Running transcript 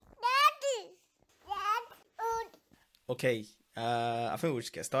Okay, I think we'll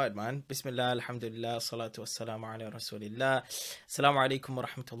just get started, man. Bismillah, alhamdulillah, salatu wassalamu ala rasulillah. Assalamu alaikum wa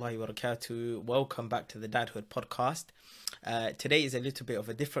rahmatullahi wa barakatuh. Welcome back to the Dadhood podcast. Today is a little bit of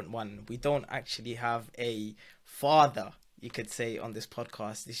a different one. We don't actually have a father, you could say, on this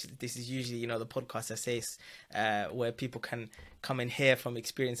podcast. This is usually, the podcast I say where people can come and hear from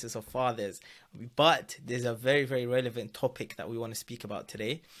experiences of fathers. But there's a very, very relevant topic that we want to speak about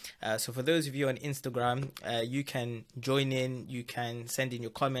today. So for those of you on Instagram, you can join in, you can send in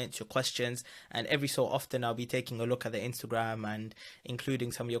your comments, your questions, and every so often I'll be taking a look at the Instagram and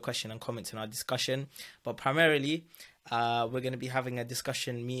including some of your questions and comments in our discussion. But primarily, we're going to be having a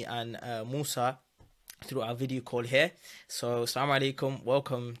discussion, me and Musa, through our video call here. So, assalamu alaikum,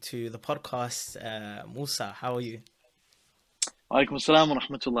 welcome to the podcast. Musa, how are you? Alaikum assalam wa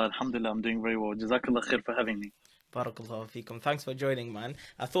rahmatullah. Alhamdulillah, I'm doing very well. Jazakallah khair for having me. Barakallahu feekum. Thanks for joining, man.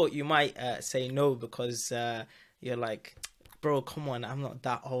 I thought you might say no because you're like, bro, come on, I'm not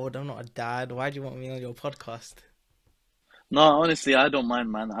that old, I'm not a dad. Why do you want me on your podcast? No, honestly, I don't mind,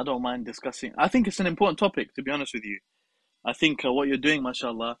 man. I don't mind discussing. I think it's an important topic, to be honest with you. I think what you're doing,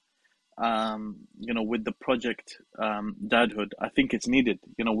 mashallah, with the project Dadhood, I think it's needed.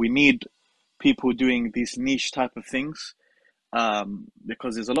 We need people doing these niche type of things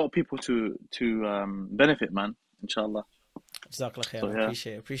because there's a lot of people to benefit, man, inshallah. Jazakallah khair. So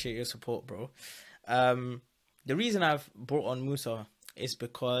I yeah, appreciate your support, bro. The reason I've brought on Musa is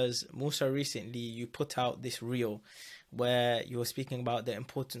because Musa, recently you put out this reel where you were speaking about the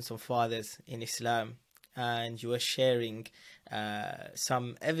importance of fathers in Islam, and you were sharing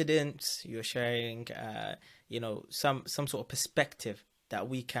some evidence. You were sharing, some sort of perspective that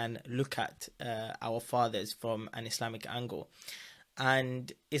we can look at our fathers from an Islamic angle.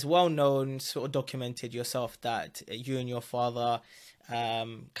 And it's well known, sort of documented yourself, that you and your father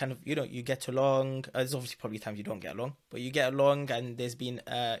kind of, you get along. There's obviously probably times you don't get along, but you get along, and there's been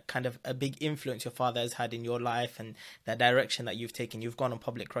kind of a big influence your father has had in your life and the direction that you've taken. You've gone on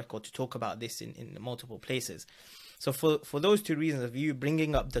public record to talk about this in multiple places. So for those two reasons of you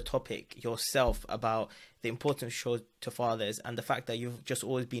bringing up the topic yourself about the importance shown to fathers and the fact that you've just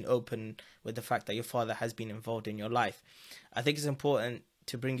always been open with the fact that your father has been involved in your life, I think it's important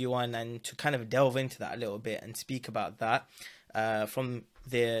to bring you on and to kind of delve into that a little bit and speak about that from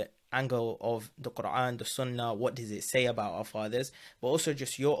the angle of the Quran, the Sunnah. What does it say about our fathers, but also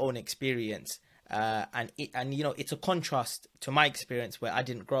just your own experience. It's a contrast to my experience where I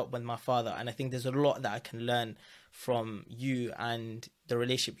didn't grow up with my father, and I think there's a lot that I can learn from you and the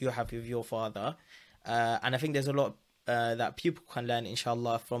relationship you have with your father, and I think there's a lot that people can learn,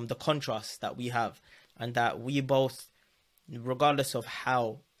 inshallah, from the contrast that we have, and that we both, regardless of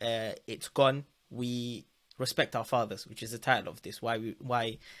how it's gone, we respect our fathers, which is the title of this,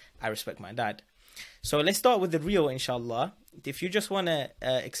 why I respect my dad. So let's start with the reel, inshallah. If you just want to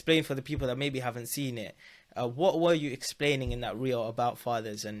explain for the people that maybe haven't seen it, what were you explaining in that reel about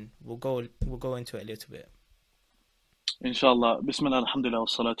fathers, and we'll go into it a little bit. inshallah. Bismillah, alhamdulillah,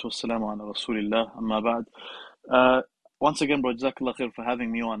 wassalatu wassalamu ala rasulillah, amma ba'd. Once again, bro, Jazakallah khair for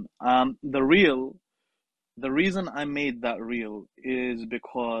having me on. The reason I made that reel is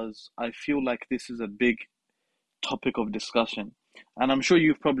because I feel like this is a big topic of discussion. And I'm sure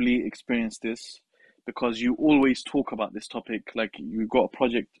you've probably experienced this because you always talk about this topic. Like you've got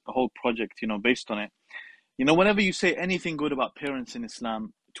a whole project, based on it. Whenever you say anything good about parents in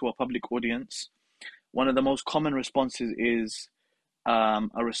Islam to a public audience, one of the most common responses is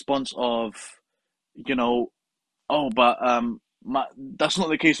a response of, oh, but that's not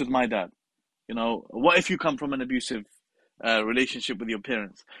the case with my dad. What if you come from an abusive relationship with your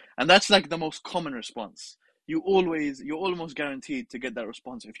parents? And that's like the most common response. You're almost guaranteed to get that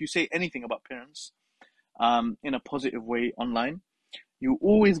response. If you say anything about parents in a positive way online, you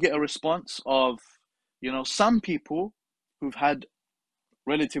always get a response of, some people who've had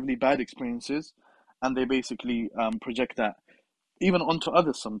relatively bad experiences, and they basically project that even onto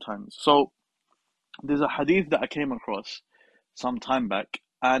others sometimes. So there's a hadith that I came across some time back,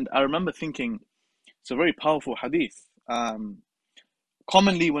 and I remember thinking it's a very powerful hadith.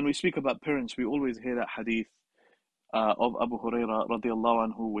 Commonly, when we speak about parents, we always hear that hadith of Abu Hurairah radiallahu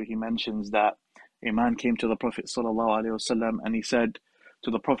anhu, where he mentions that a man came to the Prophet sallallahu alaihi wasallam, and he said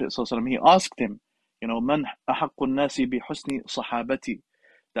to the Prophet sallallahu alaihi wasallam, he asked him, man ahaqqun nasi bi husni sahabati,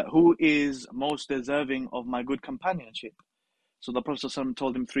 that who is most deserving of my good companionship? So the Prophet sallallahu alaihi wasallam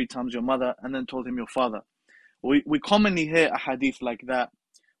told him 3 times your mother, and then told him your father. We commonly hear a hadith like that.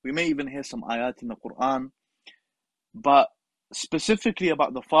 We may even hear some ayat in the Quran, but specifically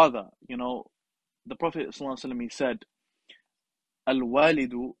about the father, the Prophet ﷺ, he said,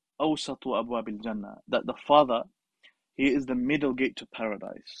 Al-walidu awsatu abwab al-jannah, that the father He is the middle gate to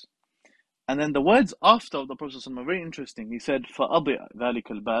paradise. And then the words after the Prophet are very interesting. He said, فَأَضِعْ ذَلِكَ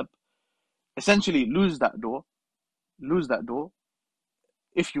الْبَابِ. Essentially, lose that door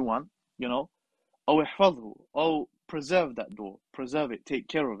if you want, you know. أو احفظه, or preserve that door, preserve it, take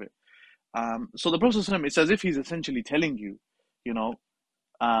care of it. So the Prophet, it's as if he's essentially telling you, you know,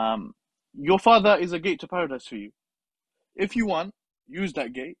 your father is a gate to paradise for you. If you want, use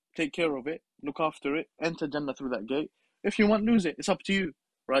that gate, take care of it, look after it, enter Jannah through that gate. If you want, lose it. It's up to you,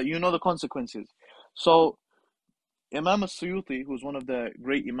 right? You know the consequences. So Imam As-Suyuti, who's one of the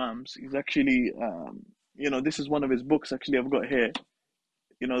great Imams, he's actually, you know, this is one of his books, actually, I've got here.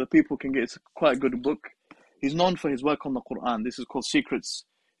 You know, the people can get, it's quite a good book. He's known for his work on the Quran. This is called Secrets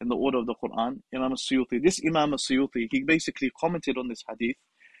in the Order of the Quran, Imam As-Suyuti. This Imam As-Suyuti, he basically commented on this hadith,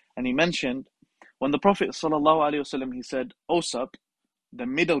 and he mentioned, when the Prophet ﷺ, he said, Awsat, the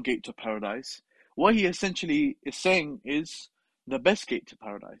middle gate to paradise, what he essentially is saying is the best gate to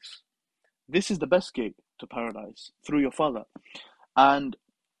paradise. This is the best gate to paradise, through your father. And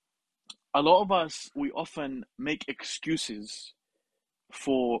a lot of us, we often make excuses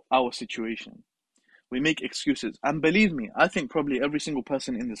for our situation. We make excuses. And believe me, I think probably every single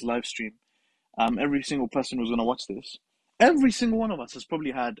person in this live stream, every single person who's going to watch this, every single one of us has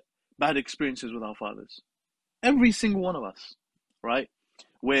probably had bad experiences with our fathers. Every single one of us, right?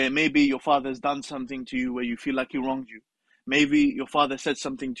 Where maybe your father's done something to you where you feel like he wronged you. Maybe your father said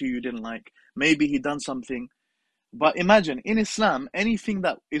something to you you didn't like. Maybe he done something. But imagine, in Islam, anything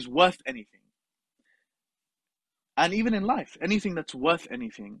that is worth anything, and even in life, anything that's worth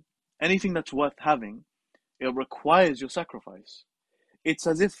anything that's worth having, it requires your sacrifice. It's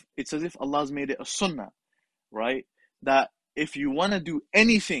as if Allah's made it a sunnah, right? That if you want to do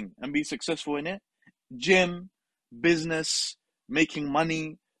anything and be successful in it, gym, business, making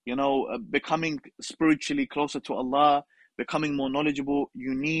money, you know, becoming spiritually closer to Allah, becoming more knowledgeable,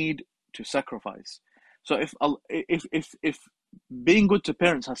 you need to sacrifice. So if being good to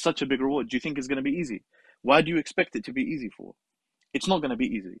parents has such a big reward, do you think it's going to be easy? Why do you expect it to be easy for? It's not going to be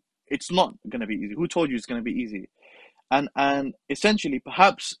easy. It's not going to be easy. Who told you it's going to be easy? And essentially,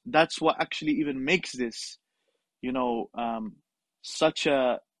 perhaps that's what actually even makes this, you know,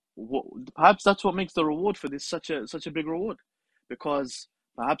 perhaps that's what makes the reward for this such a big reward, because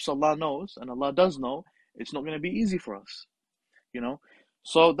perhaps Allah knows, and Allah does know, it's not going to be easy for us, you know.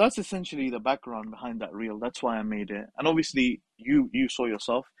 So that's essentially the background behind that reel. That's why I made it. And obviously, you saw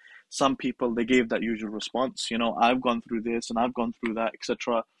yourself. Some people, they gave that usual response. You know, I've gone through this and I've gone through that,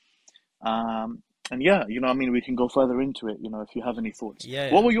 etc. And yeah, you know, I mean, we can go further into it. You know, if you have any thoughts.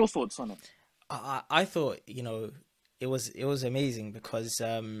 Yeah, What were your thoughts on it? I thought, you know, it was amazing because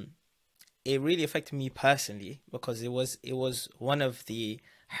it really affected me personally, because it was one of the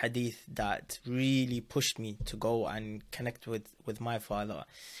hadith that really pushed me to go and connect with my father.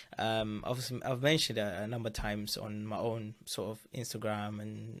 Obviously, I've mentioned it a number of times on my own sort of Instagram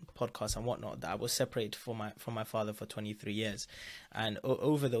and podcasts and whatnot that I was separated from my father for 23 years, and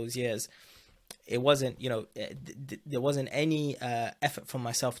over those years, it wasn't, you know, there wasn't any effort from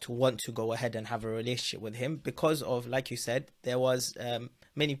myself to want to go ahead and have a relationship with him because of, like you said, there was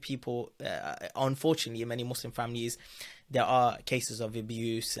many people, unfortunately, in many Muslim families, there are cases of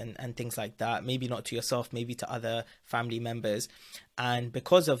abuse and things like that. Maybe not to yourself, maybe to other family members. And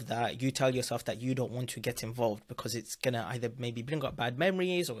because of that, you tell yourself that you don't want to get involved because it's going to either maybe bring up bad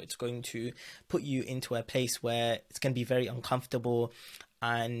memories, or it's going to put you into a place where it's going to be very uncomfortable,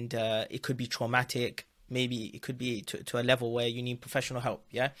 and it could be traumatic. Maybe it could be to a level where you need professional help.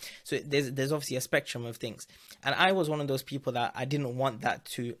 Yeah. So there's obviously a spectrum of things. And I was one of those people that I didn't want that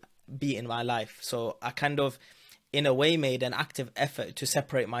to be in my life. So I kind of, in a way, made an active effort to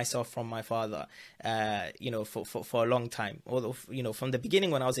separate myself from my father, you know, for a long time. Although, you know, from the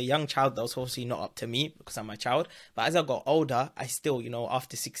beginning when I was a young child, that was obviously not up to me because I'm a child. But as I got older, I still, you know,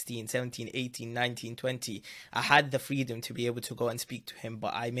 after 16, 17, 18, 19, 20, I had the freedom to be able to go and speak to him,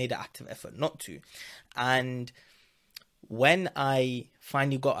 but I made an active effort not to. And when I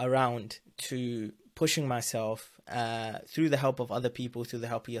finally got around to pushing myself through the help of other people, through the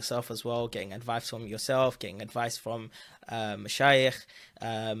help of yourself as well, getting advice from yourself, getting advice from Mashayikh,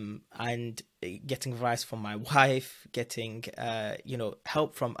 and getting advice from my wife, getting you know,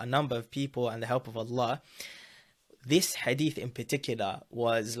 help from a number of people and the help of Allah, this hadith in particular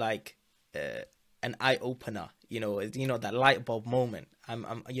was like an eye-opener, you know, that light bulb moment.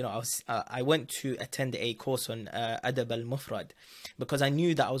 You know, I went to attend a course on Adab al-Mufrad because I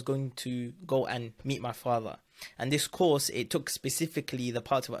knew that I was going to go and meet my father. And this course, it took specifically the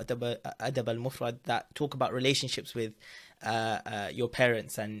parts of Adab al-Mufrad that talk about relationships with your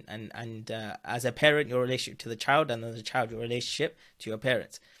parents, and as a parent, your relationship to the child, and as a child, your relationship to your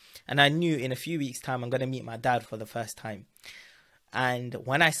parents. And I knew in a few weeks' time I'm going to meet my dad for the first time. And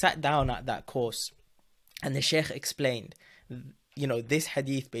when I sat down at that course, and the Sheikh explained, this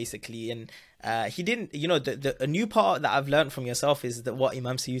hadith basically, and he didn't, a new part that I've learned from yourself is that what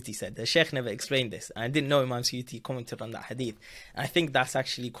Imam Suyuti said. The Sheikh never explained this. I didn't know Imam Suyuti commented on that hadith. And I think that's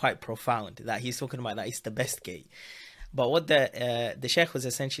actually quite profound, that he's talking about that it's the best gate. But what the Sheikh was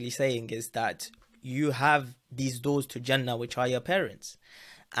essentially saying is that you have these doors to Jannah, which are your parents.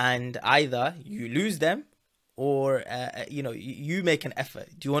 And either you lose them, or you make an effort.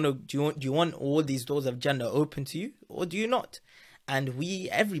 Do you want all these doors of Jannah open to you, or do you not? And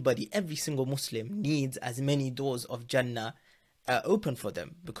every single Muslim needs as many doors of Jannah open for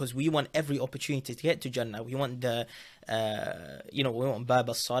them, because we want every opportunity to get to Jannah. We want we want Bab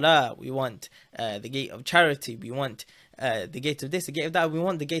al-Salah, we want the gate of charity, we want the gate of this, the gate of that, we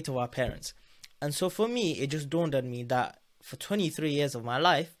want the gate of our parents. And so for me, it just dawned on me that for 23 years of my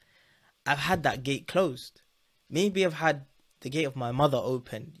life, I've had that gate closed. Maybe I've had the gate of my mother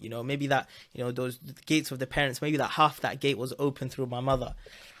open, maybe that, those gates of the parents, maybe that half that gate was open through my mother.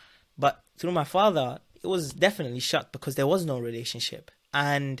 But through my father, it was definitely shut, because there was no relationship.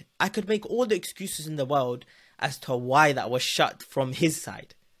 And I could make all the excuses in the world as to why that was shut from his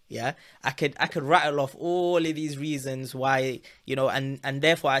side. Yeah, I could rattle off all of these reasons why, and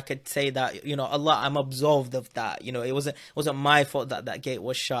therefore I could say that, Allah, I'm absolved of that. It wasn't my fault that gate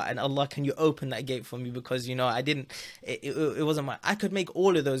was shut, and Allah, can you open that gate for me, because I didn't. It wasn't my. I could make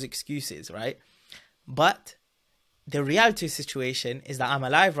all of those excuses, right? But the reality situation is that I'm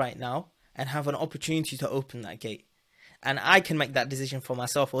alive right now and have an opportunity to open that gate, and I can make that decision for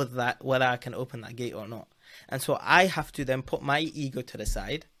myself whether I can open that gate or not. And so I have to then put my ego to the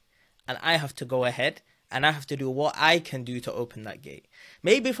side. And I have to go ahead, and I have to do what I can do to open that gate.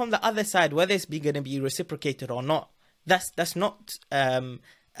 Maybe from the other side, whether it's going to be reciprocated or not, that's not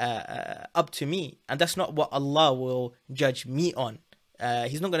up to me. And that's not what Allah will judge me on.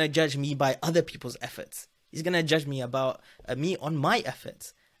 He's not going to judge me by other people's efforts. He's going to judge me about me on my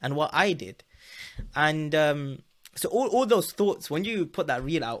efforts and what I did. And so all those thoughts, when you put that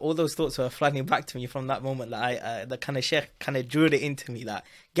reel out, all those thoughts were flooding back to me from that moment that the kind of Sheikh kind of drew it into me, that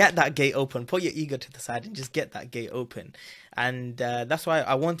get that gate open, put your ego to the side and just get that gate open. And that's why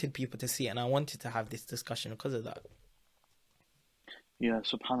I wanted people to see it, and I wanted to have this discussion because of that. Yeah,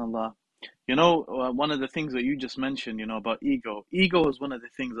 subhanallah. One of the things that you just mentioned, about ego is one of the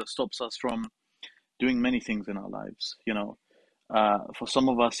things that stops us from doing many things in our lives. For some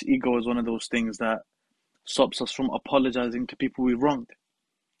of us, ego is one of those things that stops us from apologizing to people we wronged,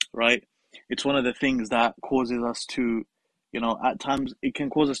 right? It's one of the things that causes us to, at times it can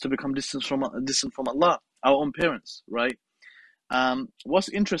cause us to become distant from Allah, our own parents, right? What's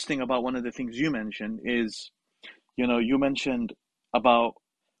interesting about one of the things you mentioned is, you mentioned about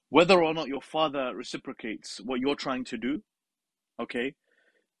whether or not your father reciprocates what you're trying to do. Okay,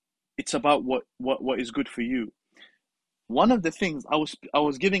 it's about what is good for you. One of the things I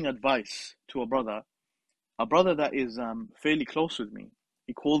was giving advice to a brother that is fairly close with me.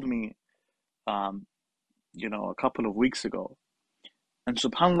 He called me, a couple of weeks ago, and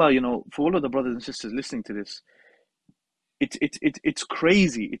subhanallah, for all of the brothers and sisters listening to this, it's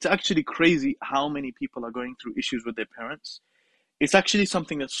crazy. It's actually crazy how many people are going through issues with their parents. It's actually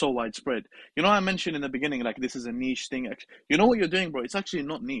something that's so widespread. I mentioned in the beginning, like, this is a niche thing. You know what you're doing, bro? It's actually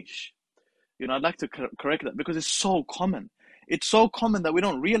not niche. I'd like to correct that, because it's so common. It's so common that we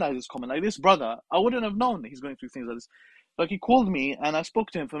don't realize it's common. Like, this brother, I wouldn't have known that he's going through things like this. Like, he called me and I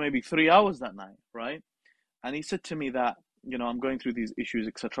spoke to him for maybe 3 hours that night, right? And he said to me that, I'm going through these issues,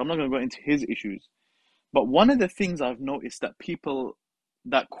 etc. I'm not going to go into his issues. But one of the things I've noticed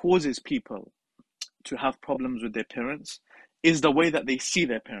that causes people to have problems with their parents is the way that they see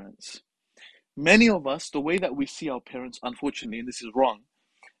their parents. Many of us, the way that we see our parents, unfortunately, and this is wrong,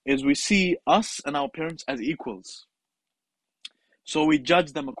 is we see us and our parents as equals. So we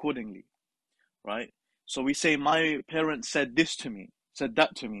judge them accordingly, right? So we say, my parents said this to me, said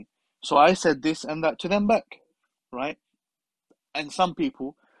that to me, so I said this and that to them back, right? And some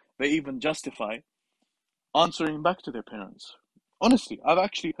people, they even justify answering back to their parents. Honestly, I've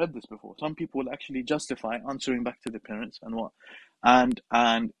actually heard this before. Some people will actually justify answering back to their parents and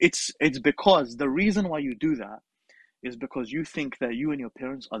it's because the reason why you do that is because you think that you and your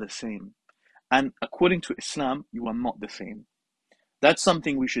parents are the same. And according to Islam, you are not the same. That's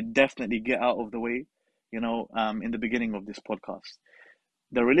something we should definitely get out of the way, in the beginning of this podcast.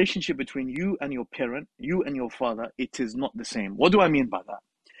 The relationship between you and your parent, you and your father, it is not the same. What do I mean by that?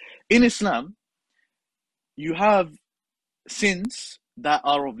 In Islam, you have sins that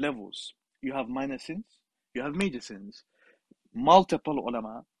are of levels. You have minor sins, you have major sins. Multiple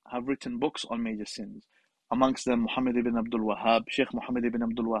ulama have written books on major sins. Amongst them, Muhammad ibn Abdul Wahhab, Sheikh Muhammad ibn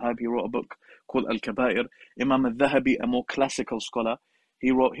Abdul Wahhab, he wrote a book called Al-Kaba'ir. Imam al-Dhahabi, a more classical scholar,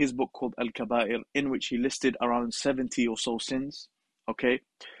 he wrote his book called Al-Kaba'ir, in which he listed around 70 or so sins, okay,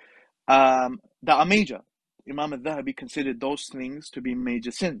 that are major. Imam al-Dhahabi considered those things to be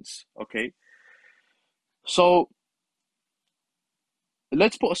major sins, okay. So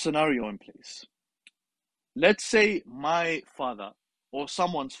let's put a scenario in place. Let's say my father or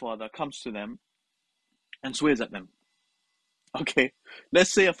someone's father comes to them and swears at them. Okay.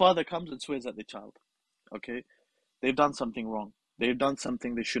 Let's say a father comes and swears at the child. Okay. They've done something wrong. They've done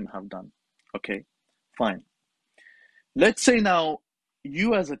something they shouldn't have done. Okay. Fine. Let's say now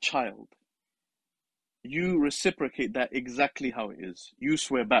you as a child, you reciprocate that exactly how it is. You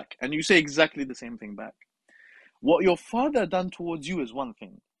swear back and you say exactly the same thing back. What your father done towards you is one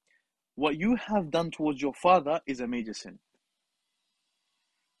thing. What you have done towards your father is a major sin.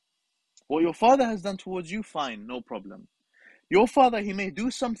 What your father has done towards you, fine, no problem. Your father, he may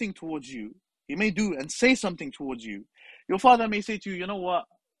do something towards you. He may do and say something towards you. Your father may say to you, you know what?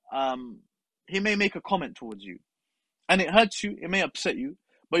 He may make a comment towards you. And it hurts you, it may upset you.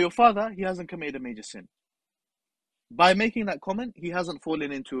 But your father, he hasn't committed a major sin. By making that comment, he hasn't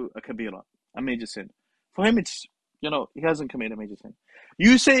fallen into a kabira, a major sin. For him, it's, he hasn't committed a major sin.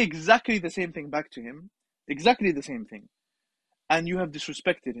 You say exactly the same thing back to him, exactly the same thing. And you have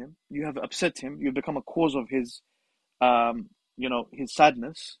disrespected him, you have upset him, you've become a cause of his his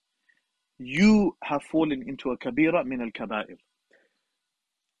sadness. You have fallen into a kabira min al-kaba'ir,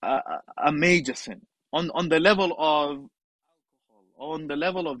 a major sin. On the level of alcohol, on the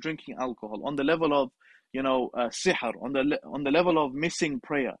level of drinking alcohol, on the level of sihr, on the level of missing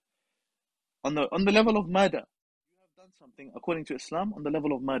prayer, on the level of murder. You have done something according to Islam on the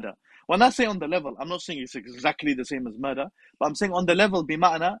level of murder. When I say on the level, I'm not saying it's exactly the same as murder, but I'm saying on the level,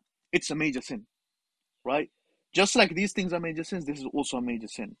 bima'na, it's a major sin, right? Just like these things are major sins, this is also a major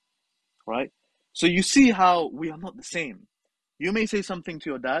sin, right? So you see how we are not the same. You may say something to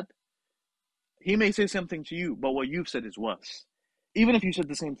your dad, he may say something to you, but what you've said is worse. Even if you said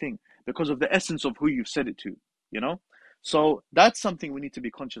the same thing, because of the essence of who you've said it to, you know? So that's something we need to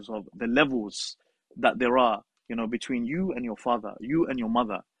be conscious of, the levels that there are, between you and your father, you and your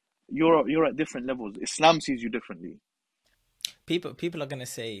mother. You're at different levels. Islam sees you differently. People are gonna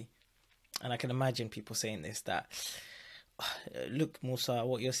say, and I can imagine people saying this, that look, Musa,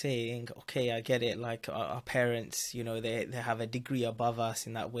 what you're saying, okay, I get it. Like our parents, they have a degree above us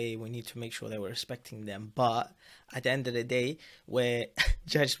in that way. We need to make sure that we're respecting them. But at the end of the day, we're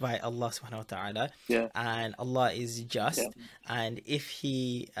judged by Allah subhanahu wa ta'ala. Yeah. And Allah is just. Yeah. And if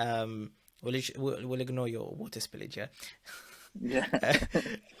He we'll ignore your water spillage, yeah. Yeah.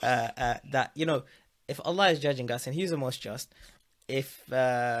 That if Allah is judging us and He's the most just, if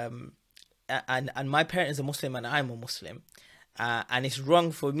and my parent is a Muslim and I'm a Muslim, and it's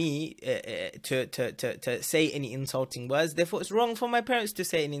wrong for me to say any insulting words. Therefore, it's wrong for my parents to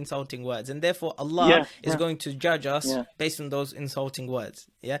say any insulting words, and therefore Allah is going to judge us based on those insulting words.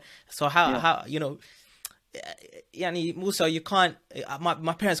 Yeah. So how Yani Musa, you can't.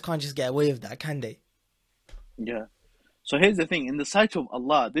 My parents can't just get away with that, can they? Yeah. So here's the thing: in the sight of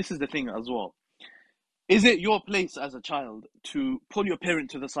Allah, this is the thing as well. Is it your place as a child to pull your parent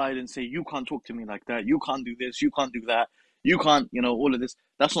to the side and say, you can't talk to me like that, you can't do this, you can't do that, you can't, all of this?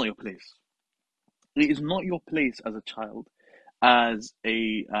 That's not your place. It is not your place as a child, as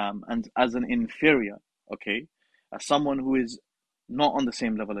as an inferior, okay, as someone who is not on the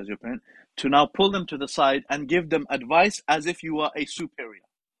same level as your parent, to now pull them to the side and give them advice as if you are a superior.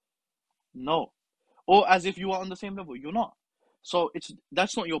 No. Or as if you are on the same level. You're not. So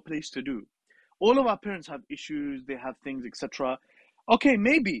that's not your place to do. All of our parents have issues, they have things, etc. Okay,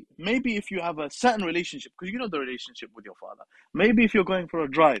 maybe if you have a certain relationship, because you know the relationship with your father. Maybe if you're going for a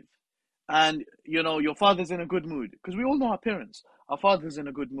drive and your father's in a good mood, because we all know our parents. Our father's in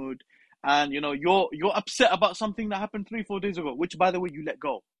a good mood, and you're upset about something that happened 3-4 days ago, which by the way you let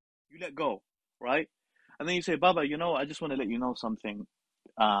go. You let go, right? And then you say, Baba, I just want to let you know something.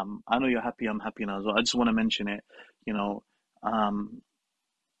 I know you're happy, I'm happy now, so I just want to mention it,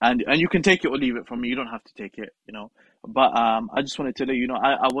 and you can take it or leave it from me. You don't have to take it, But I just wanted to let you know,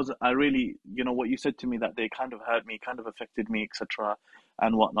 I really, what you said to me that day kind of hurt me, kind of affected me, etc.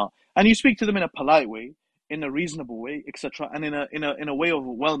 and whatnot. And you speak to them in a polite way, in a reasonable way, etc. And in a way of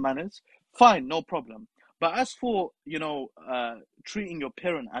well manners. Fine, no problem. But as for treating your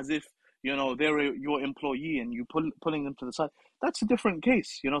parent as if they're your employee and pulling them to the side, that's a different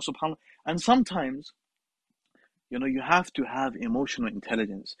case, subhanAllah. And sometimes You have to have emotional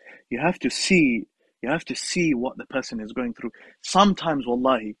intelligence. You have to see, you have to see what the person is going through. Sometimes,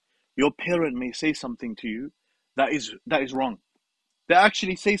 wallahi, your parent may say something to you that is wrong. They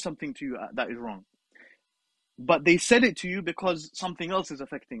actually say something to you that is wrong, but they said it to you because something else is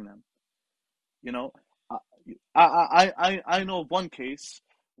affecting them. You know, I I know of one case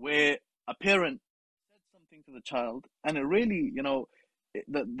where a parent said something to the child, and it really,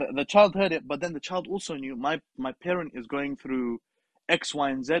 the child heard it, but then the child also knew my parent is going through X, Y,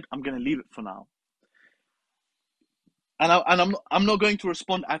 and Z. I'm going to leave it for now, I'm not going to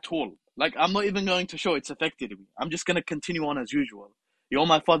respond at all. Like, I'm not even going to show it's affected me. I'm just going to continue on as usual. You're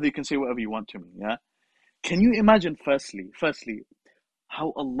my father. You can say whatever you want to me. Yeah. Can you imagine? Firstly,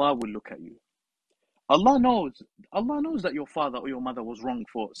 how Allah will look at you. Allah knows. Allah knows that your father or your mother was wrong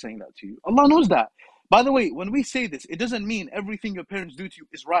for saying that to you. Allah knows that. By the way, when we say this, it doesn't mean everything your parents do to you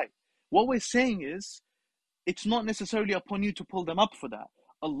is right. What we're saying is, it's not necessarily upon you to pull them up for that.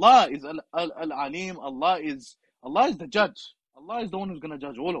 Allah is al-alim. Allah is the judge. Allah is the one who's going to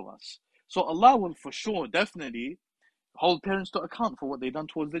judge all of us. So Allah will for sure, definitely hold parents to account for what they've done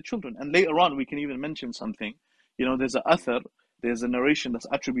towards their children. And later on, we can even mention something. There's a athar, there's a narration that's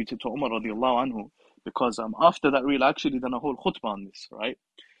attributed to Umar radiallahu anhu, because after that reel, I actually done a whole khutbah on this, right?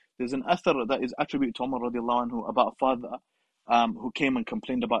 There's an athar that is attributed to Umar radiallahu anhu about a father who came and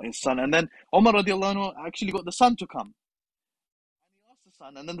complained about his son. And then Umar radiallahu anhu actually got the son to come. And he asked the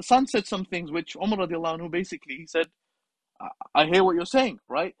son, and then the son said some things which Umar radiallahu anhu basically, he said, I hear what you're saying,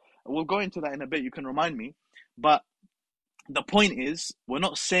 right? We'll go into that in a bit, you can remind me. But the point is, we're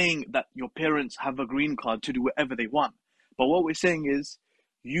not saying that your parents have a green card to do whatever they want. But what we're saying is,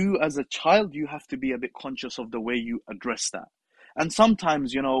 you as a child, you have to be a bit conscious of the way you address that. And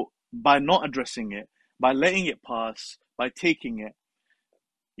sometimes, by not addressing it, by letting it pass, by taking it,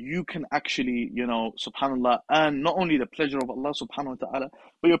 you can actually, subhanAllah, earn not only the pleasure of Allah subhanahu wa ta'ala,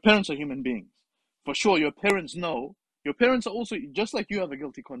 but your parents are human beings. For sure, your parents know. Your parents are also, just like you have a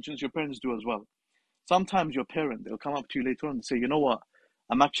guilty conscience, your parents do as well. Sometimes your parent, they'll come up to you later on and say, you know what,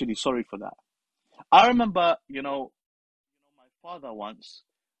 I'm actually sorry for that. I remember, my father once,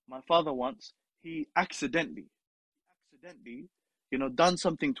 he accidentally, done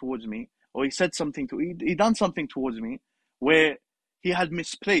something towards me, or he said something he done something towards me where he had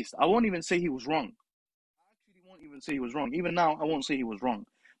misplaced. I won't even say he was wrong. I actually won't even say he was wrong. Even now, I won't say he was wrong.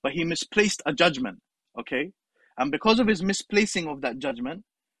 But he misplaced a judgment, okay? And because of his misplacing of that judgment,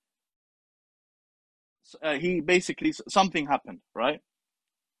 he basically, something happened, right?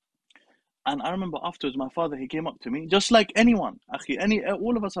 And I remember afterwards, my father, he came up to me, just like anyone,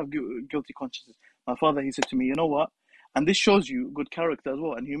 all of us have guilty consciences. My father, he said to me, you know what? And this shows you good character as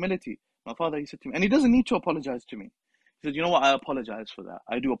well and humility. My father, he said to me, and he doesn't need to apologize to me. He said, you know what? I apologize for that.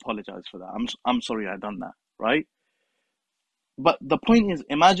 I do apologize for that. I'm sorry I done that, right? But the point is,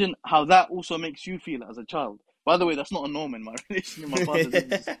 imagine how that also makes you feel as a child. By the way, that's not a norm in my relationship. My father doesn't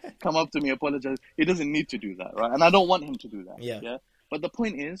just come up to me, apologize. He doesn't need to do that, right? And I don't want him to do that. Yeah. But the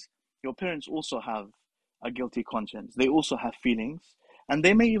point is, your parents also have a guilty conscience. They also have feelings, and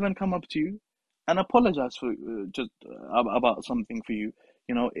they may even come up to you and apologize for about something for you.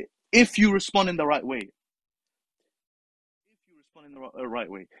 If you respond in the right way. Right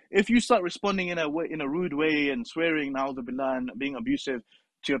way. If you start responding in a rude way and swearing, na'udhu billah, and being abusive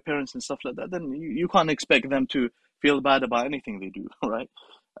to your parents and stuff like that, then you can't expect them to feel bad about anything they do, right?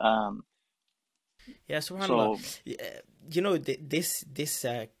 Yeah, subhanAllah. So, this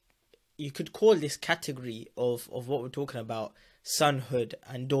you could call this category of what we're talking about sonhood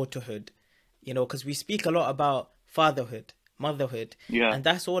and daughterhood, because we speak a lot about fatherhood, motherhood, and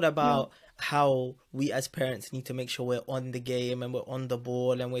that's all about how we as parents need to make sure we're on the game and we're on the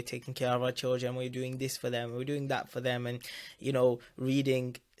ball and we're taking care of our children, we're doing this for them, we're doing that for them, and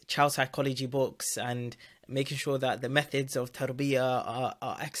reading child psychology books and making sure that the methods of tarbiyah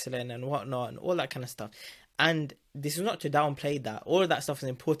are excellent and whatnot and all that kind of stuff. And this is not to downplay that. All of that stuff is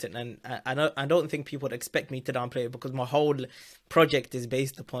important, and I don't think people would expect me to downplay it, because my whole project is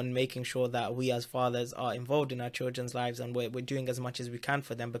based upon making sure that we as fathers are involved in our children's lives and we're doing as much as we can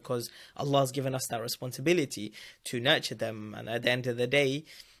for them, because Allah's given us that responsibility to nurture them. And at the end of the day,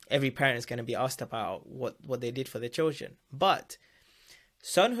 every parent is going to be asked about what they did for their children. But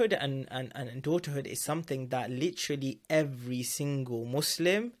sonhood and daughterhood is something that literally every single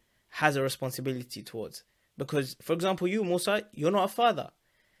Muslim has a responsibility towards. Because, for example, you, Musa, you're not a father,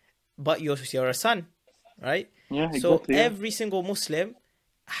 but you're a son, right? Yeah, exactly. So every single Muslim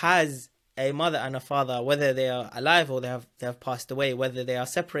has a mother and a father, whether they are alive or they have passed away, whether they are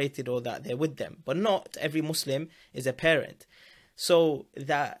separated or that they're with them. But not every Muslim is a parent. So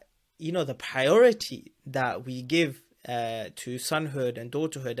that, the priority that we give to sonhood and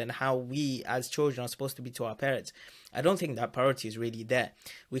daughterhood, and how we as children are supposed to be to our parents, I don't think that priority is really there.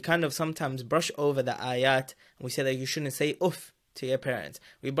 We kind of sometimes brush over the ayat, and we say that you shouldn't say uff to your parents.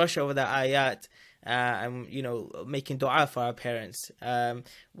 We brush over the ayat, and making dua for our parents.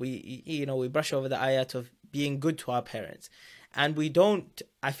 We brush over the ayat of being good to our parents, and we don't.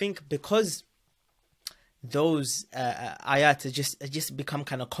 I think because those ayat just become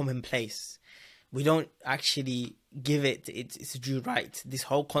kind of commonplace, we don't actually give it its due right. This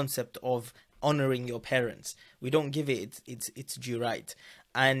whole concept of honoring your parents, we don't give it its due right.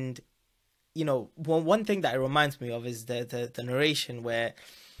 And one thing that it reminds me of is the narration where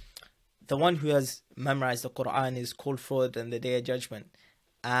the one who has memorized the Quran is called forward on the Day of Judgment,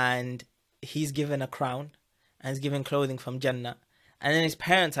 and he's given a crown and is given clothing from Jannah, and then his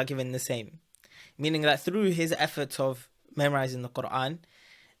parents are given the same, meaning that through his efforts of memorizing the Quran,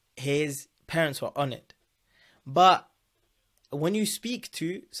 his parents were honored. But when you speak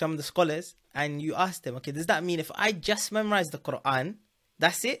to some of the scholars and you ask them, okay, does that mean if I just memorize the Quran,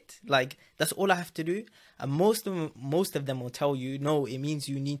 that's it? Like, that's all I have to do? And most of them will tell you, no, it means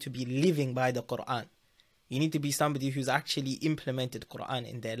you need to be living by the Quran. You need to be somebody who's actually implemented Quran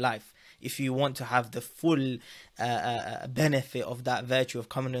in their life if you want to have the full benefit of that virtue of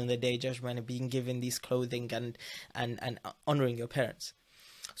coming on the Day of Judgment and being given these clothing and honoring your parents.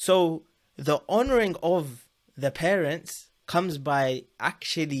 So the honoring of the parents comes by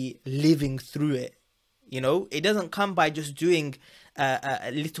actually living through it. It doesn't come by just doing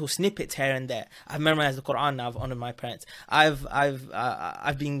little snippets here and there. I've memorized the Quran now, I've honored my parents.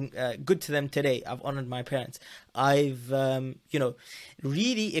 I've been good to them today, I've honored my parents. Really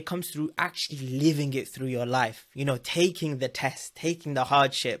it comes through actually living it through your life. Taking the test, taking the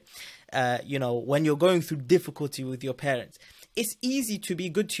hardship. When you're going through difficulty with your parents. It's easy to be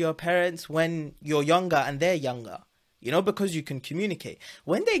good to your parents when you're younger and they're younger, because you can communicate.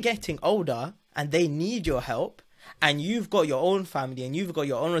 When they're getting older and they need your help, and you've got your own family and you've got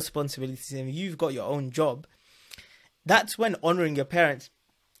your own responsibilities and you've got your own job, that's when honoring your parents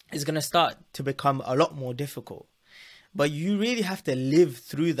is going to start to become a lot more difficult. But you really have to live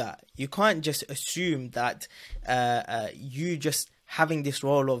through that. You can't just assume that you just having this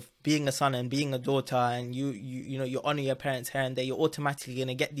role of being a son and being a daughter, and you honor your parents here and there, you're automatically going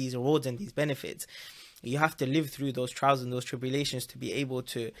to get these rewards and these benefits. You have to live through those trials and those tribulations to be able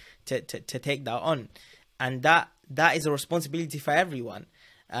to take that on. And that is a responsibility for everyone.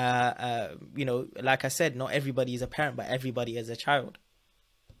 Like I said, not everybody is a parent, but everybody is a child.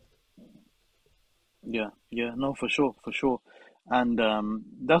 Yeah, yeah, no, for sure, for sure. And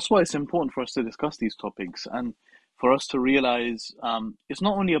that's why it's important for us to discuss these topics and for us to realize it's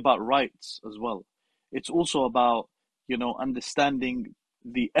not only about rights as well. It's also about, understanding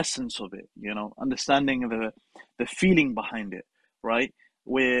the essence of it, understanding the feeling behind it, right?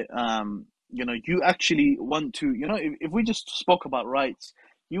 Where, you actually want to, if we just spoke about rights,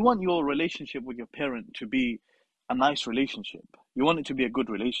 you want your relationship with your parent to be a nice relationship. You want it to be a good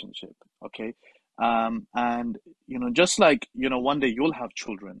relationship, okay? And just like one day you'll have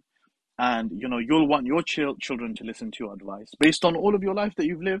children, and you'll want your children to listen to your advice based on all of your life that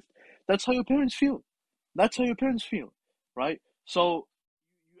you've lived. That's how your parents feel. That's how your parents feel, right? So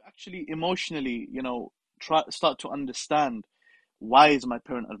you actually emotionally, start to understand, why is my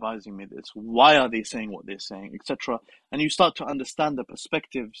parent advising me this? Why are they saying what they're saying, etc. And you start to understand the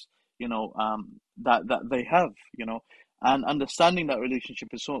perspectives, that they have, and understanding that relationship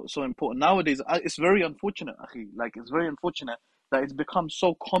is so important nowadays. It's very unfortunate, akhi. Like, it's very unfortunate that it's become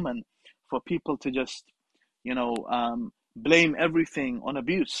so common for people to just, blame everything on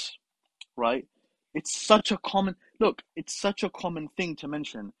abuse, right? It's such a common look. It's such a common thing to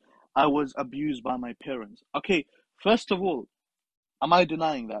mention. I was abused by my parents. Okay, first of all, am I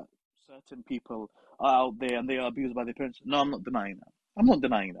denying that certain people are out there and they are abused by their parents? No, I'm not denying that. I'm not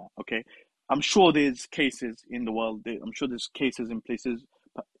denying that. Okay, I'm sure there's cases in the world. I'm sure there's cases in places,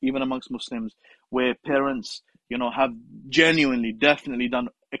 even amongst Muslims, where parents, have genuinely, definitely done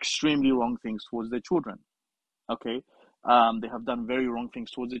extremely wrong things towards their children. Okay, they have done very wrong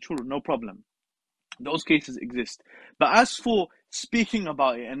things towards their children. No problem. Those cases exist. But as for speaking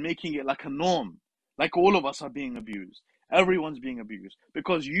about it and making it like a norm, like all of us are being abused, everyone's being abused,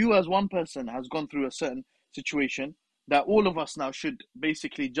 because you as one person has gone through a certain situation, that all of us now should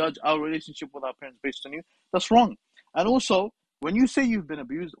basically judge our relationship with our parents based on you. That's wrong. And also, when you say you've been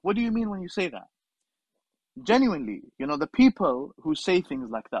abused, what do you mean when you say that? Genuinely, the people who say things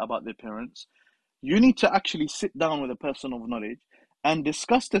like that about their parents, you need to actually sit down with a person of knowledge and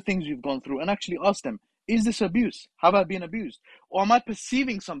discuss the things you've gone through and actually ask them, Is this abuse? Have I been abused? Or am I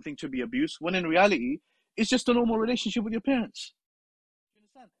perceiving something to be abuse when in reality it's just a normal relationship with your parents? You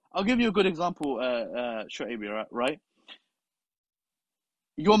understand? I'll give you a good example, Shu'aibi, right?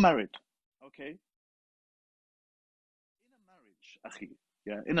 You're married, okay? In a marriage, akhi,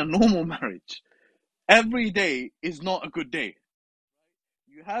 yeah, in a normal marriage, every day is not a good day.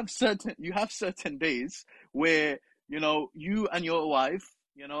 You have certain days where you and your wife,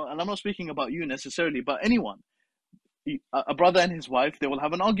 and I'm not speaking about you necessarily, but anyone, a brother and his wife, they will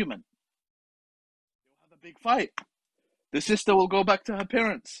have an argument. They will have a big fight. The sister will go back to her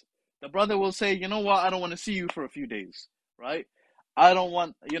parents. The brother will say, you know what, I don't want to see you for a few days, right? I don't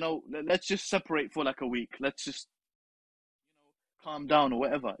want, let's just separate for like a week. Let's just calm down or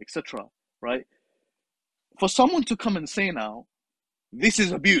whatever, etc. Right? For someone to come and say now, this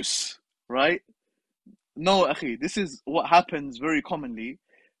is abuse, right? No, akhi, this is what happens very commonly.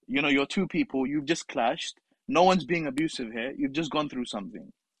 You're two people, you've just clashed. No one's being abusive here. You've just gone through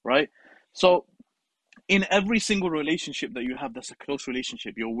something, right? So, in every single relationship that you have that's a close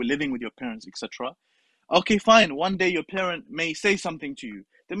relationship, you're living with your parents, etc. Okay, fine. One day your parent may say something to you.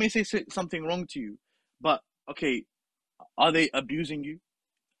 They may say something wrong to you. But, okay, are they abusing you?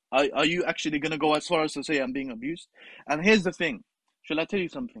 Are you actually going to go as far as to say I'm being abused? And here's the thing. Shall I tell you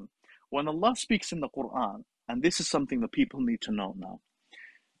something? When Allah speaks in the Quran, and this is something that people need to know now,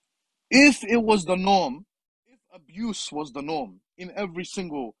 if it was the norm, if abuse was the norm in every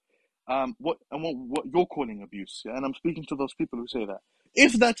single what you're calling abuse, yeah, and I'm speaking to those people who say that.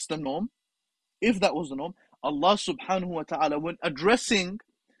 If that's the norm, if that was the norm, Allah subhanahu wa ta'ala, when addressing,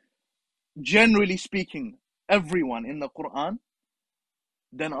 generally speaking, everyone in the Quran,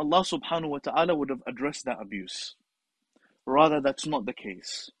 then Allah subhanahu wa ta'ala would have addressed that abuse. Rather, that's not the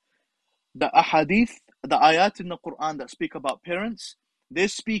case. The ahadith, the ayat in the Quran that speak about parents, they're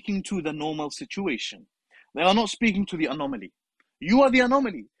speaking to the normal situation. They are not speaking to the anomaly. You are the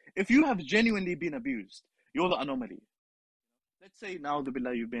anomaly. If you have genuinely been abused, you're the anomaly. Let's say, na'udhu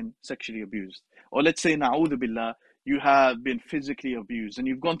billah, you've been sexually abused. Or let's say, na'udhu billah, you have been physically abused and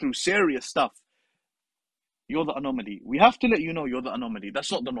you've gone through serious stuff. You're the anomaly. We have to let you know you're the anomaly.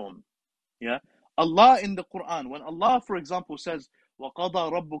 That's not the norm. Yeah. Allah in the Quran, when Allah, for example, says,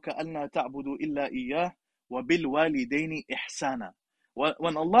 وَقَضَى رَبُّكَ أَلَّا تَعْبُدُوا إِلَّا إِيَّاهُ وَبِالْوَالِدَيْنِ إِحْسَانًا.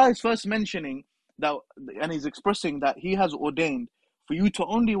 When Allah is first mentioning that, and He's expressing that He has ordained for you to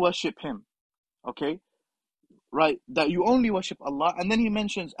only worship Him, okay, right? That you only worship Allah, and then He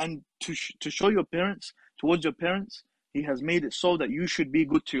mentions, and to show your parents, towards your parents, He has made it so that you should be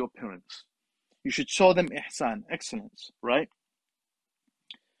good to your parents. You should show them ihsan, excellence, right?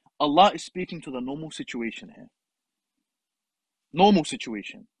 Allah is speaking to the normal situation here. Normal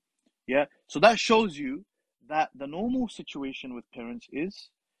situation. Yeah. So that shows you that the normal situation with parents is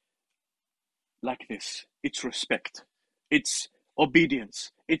like this. It's respect. It's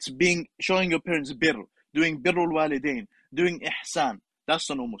obedience. It's showing your parents birr, doing birrul walidain, doing ihsan. That's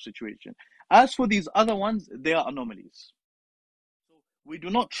the normal situation. As for these other ones, they are anomalies. So we do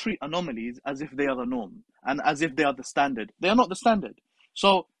not treat anomalies as if they are the norm and as if they are the standard. They are not the standard.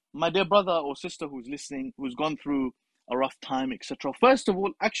 So my dear brother or sister who's listening, who's gone through a rough time, etc. First of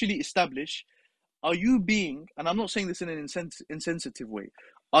all, actually establish, are you being, and I'm not saying this in an insensitive way,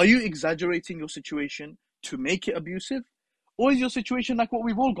 are you exaggerating your situation to make it abusive? Or is your situation like what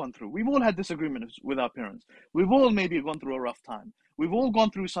we've all gone through? We've all had disagreements with our parents. We've all maybe gone through a rough time. We've all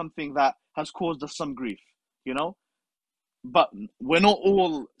gone through something that has caused us some grief, you know? But we're not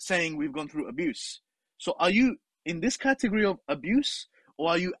all saying we've gone through abuse. So are you in this category of abuse,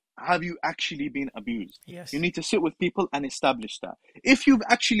 or have you actually been abused? Yes. You need to sit with people and establish that. If you've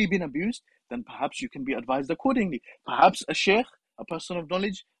actually been abused, then perhaps you can be advised accordingly. Perhaps a sheikh, a person of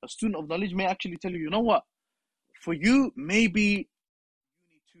knowledge, a student of knowledge may actually tell you, you know what? For you, maybe you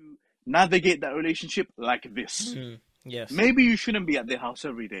need to navigate that relationship like this. Yes. Maybe you shouldn't be at their house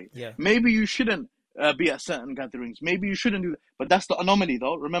every day. Yeah. Maybe you shouldn't be at certain gatherings. Maybe you shouldn't do that. But that's the anomaly,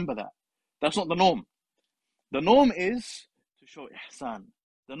 though. Remember that. That's not the norm. The norm is to show ihsan.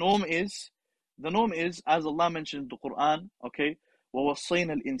 The norm is, as Allah mentioned in the Quran, okay,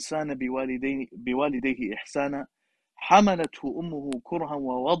 وَوَصَّيْنَا الْإِنسَانَ بِوَالِدَيْهِ إِحْسَانًا حَمَلَتْهُ أُمُّهُ كُرْهًا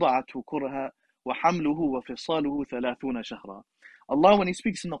وَوَضَعَتْهُ كُرْهًا وَحَمْلُهُ وَفِصَالُهُ 30 شهرًا. Allah, when He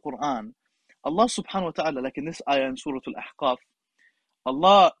speaks in the Quran, Allah subhanahu wa ta'ala, like in this ayah in Surah Al-Ahqaf,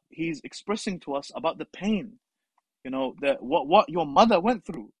 Allah, He's expressing to us about the pain, what your mother went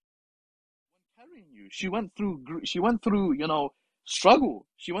through when carrying you. She went through, struggle.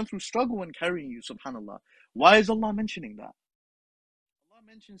 She went through struggle when carrying you, subhanallah. Why is Allah mentioning that? Allah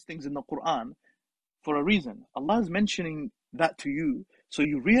mentions things in the Quran for a reason. Allah is mentioning that to you so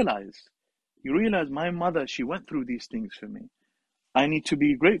you realize You realize my mother, she went through these things for me. I need to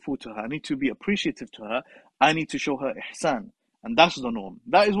be grateful to her. I need to be appreciative to her. I need to show her ihsan. And that's the norm.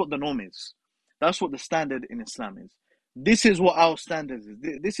 That is what the norm is. That's what the standard in Islam is. This is what our standard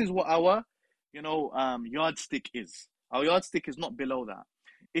is. This is what our, yardstick is. Our yardstick is not below that.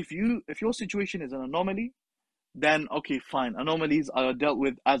 If your situation is an anomaly, then okay, fine. Anomalies are dealt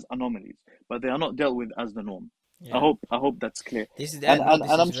with as anomalies, but they are not dealt with as the norm. Yeah. I hope that's clear. This is And no, and, this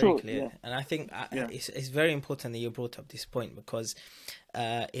and is I'm very sure, clear, yeah, and I think yeah. it's very important that you brought up this point because,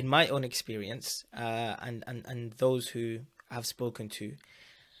 in my own experience, and those who I've spoken to,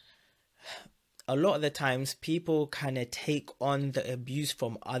 a lot of the times people kind of take on the abuse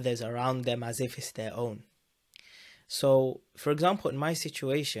from others around them as if it's their own. So, for example, in my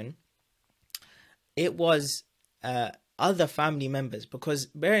situation, it was other family members, because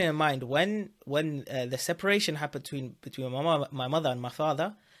bearing in mind when the separation happened between my mother and my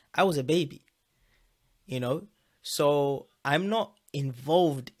father, I was a baby, you know, so I'm not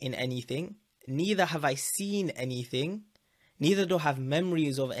involved in anything, neither have I seen anything, neither do I have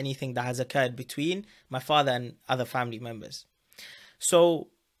memories of anything that has occurred between my father and other family members. So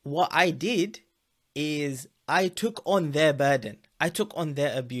what I did is I took on their burden. I took on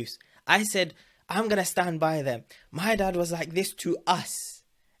their abuse. I said, I'm gonna stand by them. My dad was like this to us,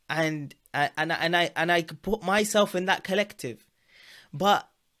 and I could put myself in that collective, but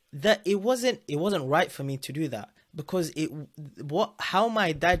that it wasn't right for me to do that, because how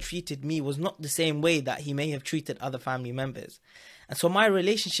my dad treated me was not the same way that he may have treated other family members, and so my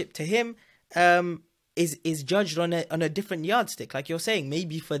relationship to him is judged on a different yardstick. Like you're saying,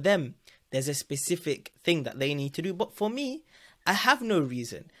 maybe for them there's a specific thing that they need to do, but for me, I have no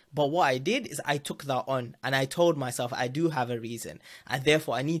reason. But what I did is I took that on and I told myself I do have a reason, and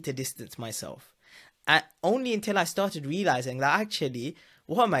therefore I need to distance myself. Only until I started realizing that actually,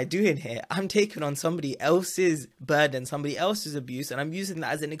 what am I doing here? I'm taking on somebody else's burden, somebody else's abuse, and I'm using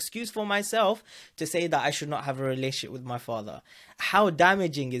that as an excuse for myself to say that I should not have a relationship with my father. How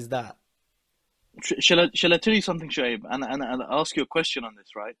damaging is that? Shall I tell you something, Shoaib, and I'll ask you a question on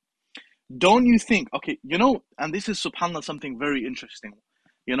this, right? Don't you think, okay, and this is subhanAllah something very interesting.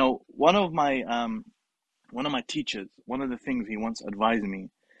 One of my teachers, one of the things he once advised me,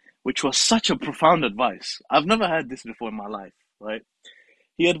 which was such a profound advice. I've never heard this before in my life, right?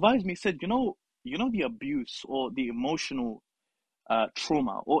 He advised me, said, the abuse or the emotional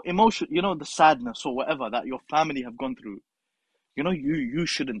trauma or emotion, the sadness or whatever that your family have gone through, you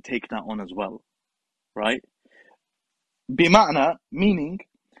shouldn't take that on as well, right? Bima'na, meaning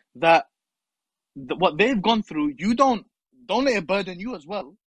that what they've gone through, you don't let it burden you as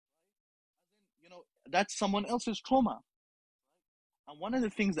well. That's someone else's trauma. And one of the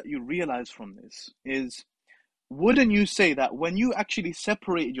things that you realize from this is, wouldn't you say that when you actually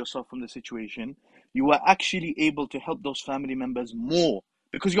separated yourself from the situation, you were actually able to help those family members more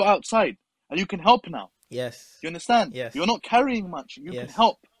because you're outside and you can help now? Yes. You understand? Yes. You're not carrying much. You Yes. can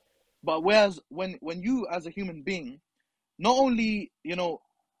help. But whereas when you as a human being, not only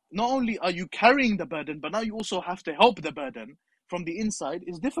are you carrying the burden, but now you also have to help the burden from the inside,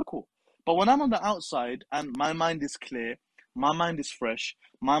 is difficult. But when I'm on the outside and my mind is clear, my mind is fresh,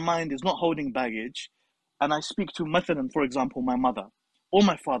 my mind is not holding baggage, and I speak to Mathalan, for example, my mother or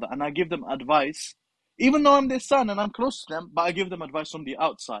my father, and I give them advice, even though I'm their son and I'm close to them, but I give them advice from the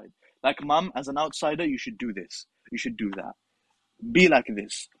outside. Like, Mum, as an outsider, you should do this, you should do that, be like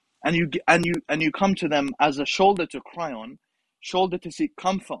this. And you come to them as a shoulder to cry on, shoulder to seek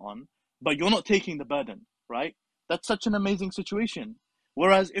comfort on, but you're not taking the burden, right? That's such an amazing situation.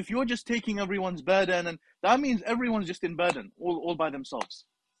 Whereas if you're just taking everyone's burden, and that means everyone's just in burden, all by themselves,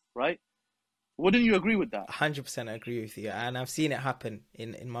 right? Wouldn't you agree with that? 100% agree with you, and I've seen it happen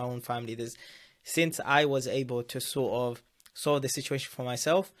in my own family. Since I was able to sort of solve the situation for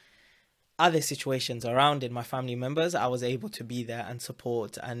myself, other situations around in my family members, I was able to be there and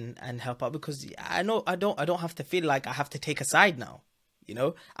support and help out, because I know I don't have to feel like I have to take a side now.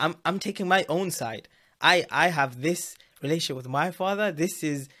 I'm taking my own side. I have this relationship with my father. This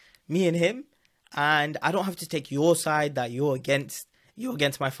is me and him, and I don't have to take your side that you're against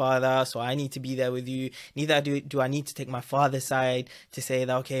my father, so I need to be there with you. Neither do I need to take my father's side to say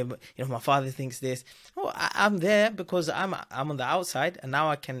that, okay, my father thinks this. Oh, I'm there because I'm on the outside, and now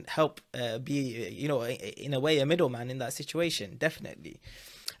I can help be, in a way, a middleman in that situation. Definitely.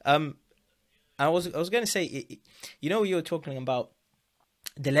 I was going to say, you were talking about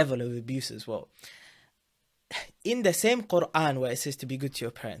the level of abuse as well. In the same Quran where it says to be good to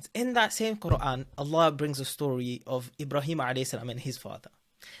your parents, in that same Quran, Allah brings a story of Ibrahim alayhi salam and his father.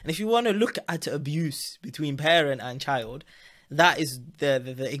 And if you want to look at abuse between parent and child, that is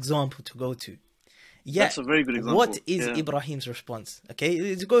the example to go to. That's Yet, a very good what example. is Yeah. Ibrahim's response? Okay,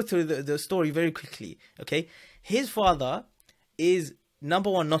 let's go through the story very quickly. Okay, his father is, number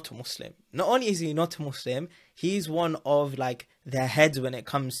one, not a Muslim. Not only is he not a Muslim, he's one of like their heads when it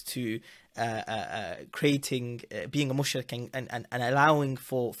comes to creating, being a mushrik, and allowing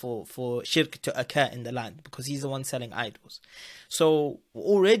for shirk to occur in the land, because he's the one selling idols. So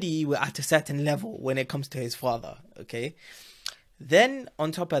already we're at a certain level when it comes to his father. Okay, then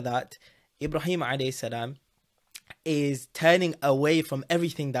on top of that, Ibrahim alayhi salam is turning away from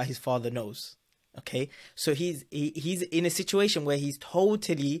everything that his father knows. Okay, so he's in a situation where he's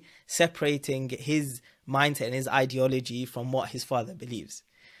totally separating his mindset and his ideology from what his father believes.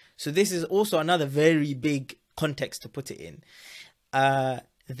 So this is also another very big context to put it in.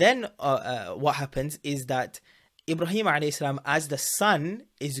 Then what happens is that Ibrahim alayhi salam, as the son,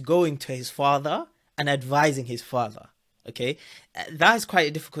 is going to his father and advising his father. Okay, that is quite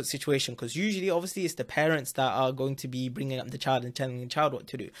a difficult situation, because usually, obviously, it's the parents that are going to be bringing up the child and telling the child what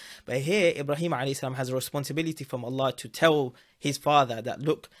to do. But here, Ibrahim alayhi salam has a responsibility from Allah to tell his father that,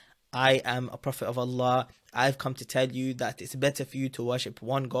 look, I am a prophet of Allah. I've come to tell you that it's better for you to worship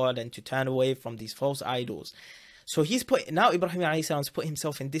one God and to turn away from these false idols. So now Ibrahim alayhi salam has put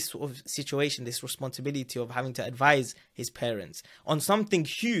himself in this sort of situation, this responsibility of having to advise his parents on something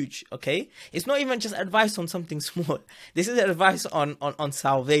huge. Okay, it's not even just advice on something small. This is advice on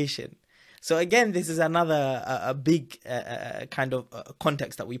salvation. So again, this is another a big kind of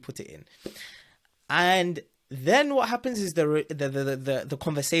context that we put it in. And then what happens is the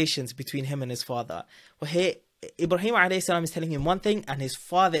conversations between him and his father. Well, here Ibrahim alayhi salam is telling him one thing, and his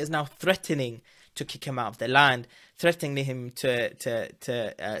father is now threatening to kick him out of the land, threatening him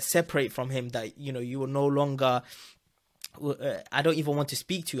to separate from him, that, you know, you will no longer, I don't even want to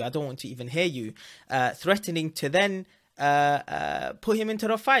speak to you, I don't want to even hear you, threatening to then put him into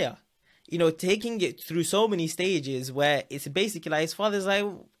the fire. You know, taking it through so many stages where it's basically like his father's like,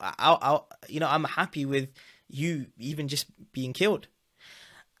 I'm happy with you even just being killed.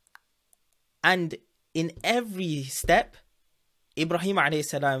 And in every step, Ibrahim alayhi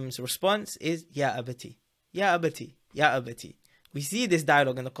salam's response is, Ya abati, Ya abati, Ya abati. We see this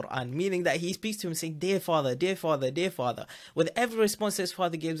dialogue in the Quran, meaning that he speaks to him saying, dear father, dear father, dear father. With every response his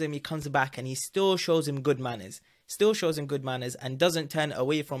father gives him, he comes back and he still shows him good manners. And doesn't turn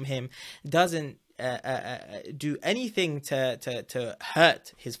away from him, doesn't do anything to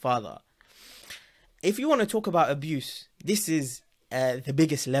hurt his father. If you want to talk about abuse, this is the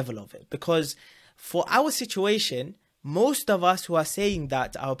biggest level of it, because for our situation, most of us who are saying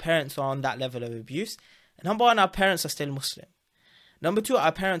that our parents are on that level of abuse, number one, our parents are still Muslim. Number two,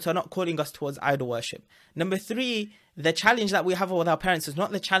 our parents are not calling us towards idol worship. Number three, the challenge that we have with our parents is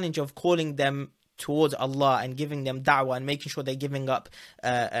not the challenge of calling them towards Allah and giving them da'wah and making sure they're giving up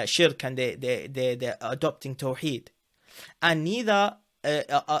shirk and they're adopting tawheed. And neither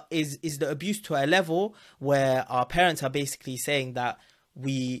is the abuse to a level where our parents are basically saying that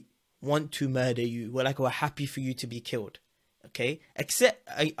we want to murder you, we're happy for you to be killed. Okay, except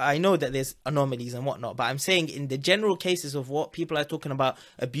I know that there's anomalies and whatnot, but I'm saying in the general cases of what people are talking about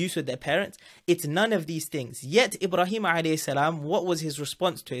abuse with their parents, it's none of these things. Yet Ibrahim alayhi salam, what was his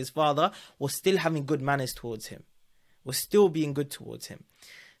response to his father? Was still having good manners towards him, was still being good towards him.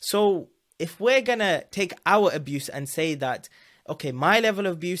 So if we're gonna take our abuse and say that, okay, my level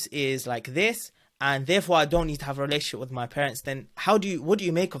of abuse is like this, and therefore I don't need to have a relationship with my parents, then what do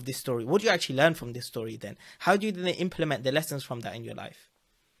you make of this story? What do you actually learn from this story then? How do you then implement the lessons from that in your life?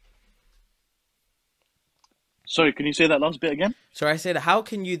 Sorry, can you say that last bit again? So I said, how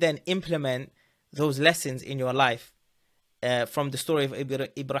can you then implement those lessons in your life from the story of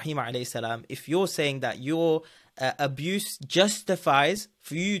Ibrahim alayhi salam, if you're saying that your abuse justifies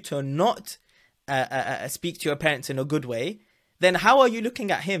for you to not speak to your parents in a good way, then how are you looking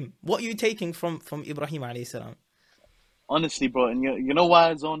at him? What are you taking from Ibrahim alayhi salam? Honestly, bro, and you know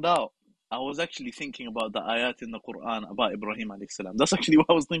why I zoned out? I was actually thinking about the ayat in the Quran about Ibrahim alayhi salam. That's actually what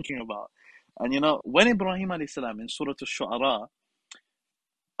I was thinking about. And when Ibrahim alayhi salam in Surah Al-Shu'ara,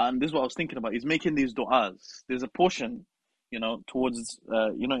 and this is what I was thinking about, he's making these du'as. There's a portion, towards,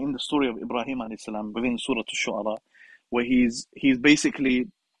 in the story of Ibrahim alayhi salam within Surah Al-Shu'ara, where he's basically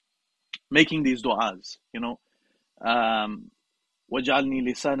making these du'as, واجعلني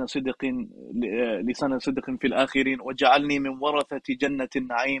لسان صدق في الآخرين واجعلني من ورثة جنة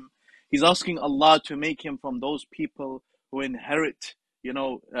النعيم. He's asking Allah to make him from those people who inherit,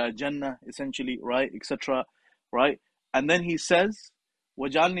 Jannah, essentially, right, etc., right? And then he says,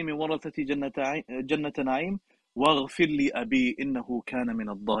 واجعلني من ورثة جنة النعيم واغفر لي أبي إنه كان من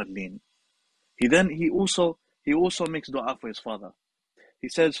الضالين. He also he also makes dua for his father. He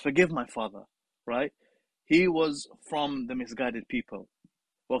says, forgive my father, right? He was from the misguided people.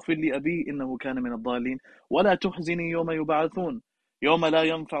 واغفر لي أبي إنه كان من الضالين ولا تحزني يوم يبعثون يوم لا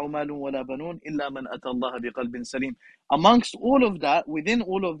ينفع مال ولا بنون إلا من أتى الله بقلب سليم. Amongst all of that, within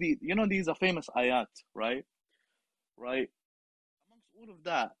all of these, these are famous ayat, right? Right? Amongst all of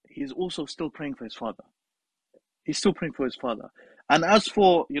that, he's also still praying for his father. He's still praying for his father. And as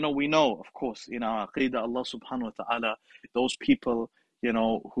for, we know, of course, in our Aqidah, Allah subhanahu wa ta'ala, those people,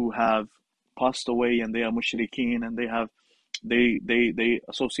 who have passed away and they are mushrikeen and they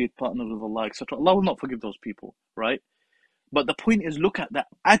associate partners with Allah, etc. Allah will not forgive those people, right? But the point is, look at the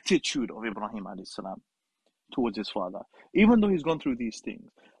attitude of Ibrahim alayhi salam towards his father, even though he's gone through these things.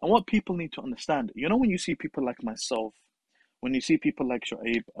 And what people need to understand, when you see people like myself, when you see people like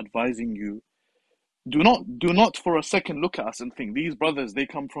Shu'aib advising you, do not for a second look at us and think these brothers, they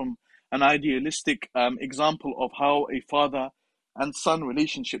come from an idealistic example of how a father and son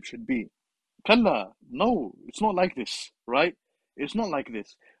relationship should be. Kalla, no, it's not like this, right? It's not like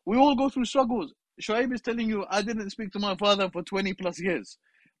this. We all go through struggles. Shuaib is telling you, I didn't speak to my father for 20 plus years,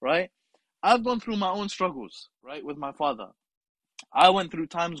 right? I've gone through my own struggles, right, with my father. I went through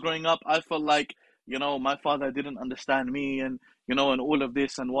times growing up, I felt like, my father didn't understand me and, and all of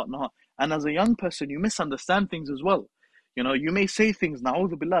this and whatnot. And as a young person, you misunderstand things as well. You may say things,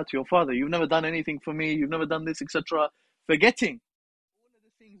 na'udhu billah, to your father. You've never done anything for me. You've never done this, etc. Forgetting all of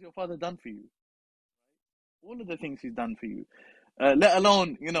the things your father done for you. All of the things he's done for you. Let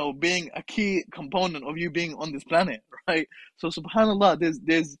alone, being a key component of you being on this planet, right? So subhanAllah,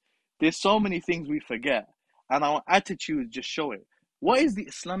 there's so many things we forget. And our attitudes just show it. What is the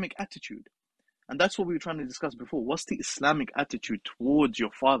Islamic attitude? And that's what we were trying to discuss before. What's the Islamic attitude towards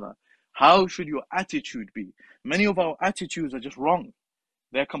your father? How should your attitude be? Many of our attitudes are just wrong.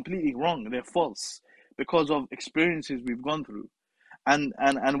 They're completely wrong. They're false because of experiences we've gone through. And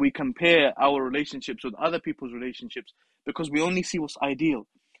we compare our relationships with other people's relationships because we only see what's ideal.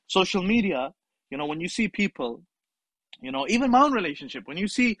 Social media, when you see people, even my own relationship, when you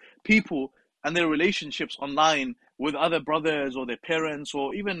see people and their relationships online with other brothers or their parents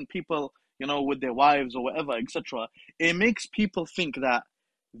or even people, with their wives or whatever, etc., it makes people think that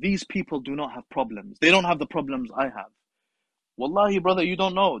these people do not have problems. They don't have the problems I have. Wallahi, brother, you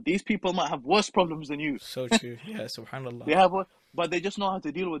don't know. These people might have worse problems than you. So true. Yeah, subhanAllah. They have, but they just know how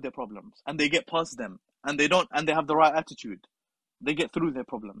to deal with their problems and they get past them and they have the right attitude. They get through their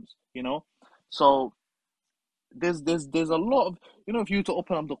problems, So there's a lot of, if you to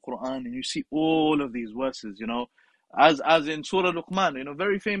open up the Quran and you see all of these verses, as in Surah Luqman,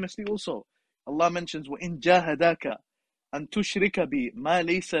 very famously also, Allah mentions, وَإِن جَاهَدَاكَ أَن تُشْرِكَ بِي مَا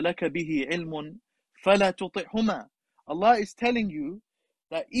لَيْسَ لَكَ بِهِ عِلْمٌ فَلَا تُطِعْهُمَا. Allah is telling you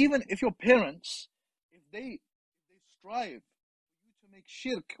that even if your parents, if they strive for you to make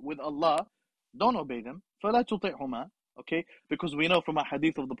shirk with Allah, don't obey them. فَلَا تُطِعْهُمَا. Okay? Because we know from a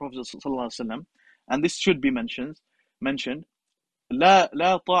hadith of the Prophet ﷺ, and this should be mentioned, لا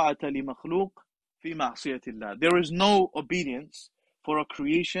طاعة لمخلوق في معصية الله. There is no obedience for a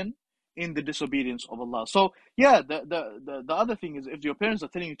creation in the disobedience of Allah. So yeah, the other thing is, if your parents are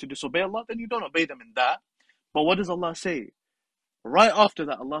telling you to disobey Allah, then you don't obey them in that. But what does Allah say? Right after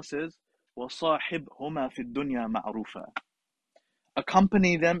that, Allah says, وَصَاحِبْهُمَا فِي الدُّنْيَا مَعْرُوفًا.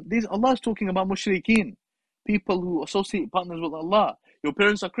 Accompany them. Allah is talking about mushrikeen, people who associate partners with Allah. Your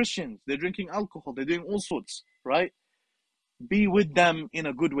parents are Christians. They're drinking alcohol. They're doing all sorts, right? Be with them in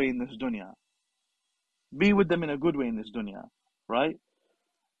a good way in this dunya. Be with them in a good way in this dunya, right?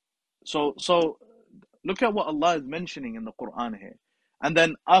 So look at what Allah is mentioning in the Quran here. And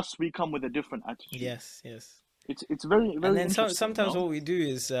then us, we come with a different attitude. Yes. It's very, very and then interesting. Sometimes what we do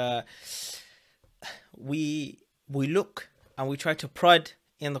is we look and we try to prod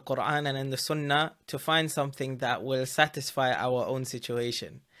in the Quran and in the Sunnah to find something that will satisfy our own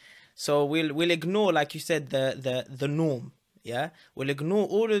situation. So we'll ignore, like you said, the norm. Yeah, we'll ignore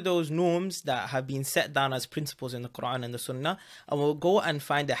all of those norms that have been set down as principles in the Quran and the Sunnah, and we'll go and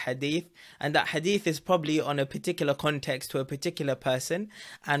find a hadith, and that hadith is probably on a particular context to a particular person,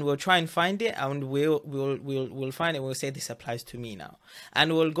 and we'll try and find it, and we'll find it. We'll say this applies to me now,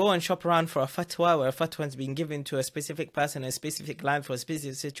 and we'll go and shop around for a fatwa where a fatwa has been given to a specific person, a specific line for a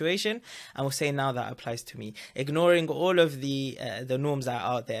specific situation, and we'll say now that applies to me, ignoring all of the norms that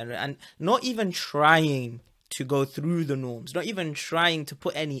are out there, and not even trying to go through the norms, not even trying to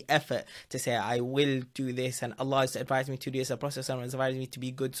put any effort to say, I will do this, and Allah has advised me to do this, the Prophet has advised me to be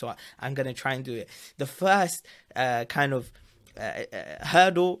good, so I'm going to try and do it. The first kind of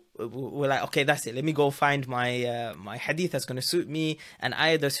hurdle, we're like, okay, that's it. Let me go find my hadith that's going to suit me, an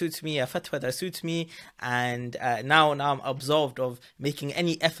ayah that suits me, a fatwa that suits me, and now I'm absolved of making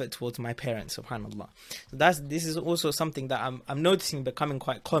any effort towards my parents. Subhanallah. So this is also something that I'm noticing becoming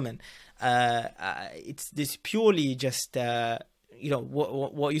quite common. It's this purely just.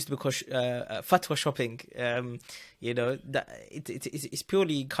 What used to be called fatwa shopping. That it's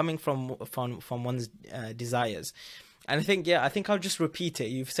purely coming from one's desires. And I think I'll just repeat it.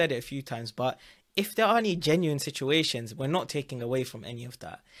 You've said it a few times, but if there are any genuine situations, we're not taking away from any of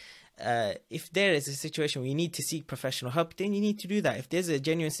that. If there is a situation where you need to seek professional help, then you need to do that. If there's a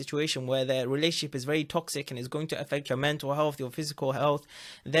genuine situation where the relationship is very toxic and is going to affect your mental health, your physical health,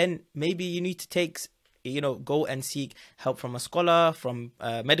 then maybe you need to go and seek help from a scholar, from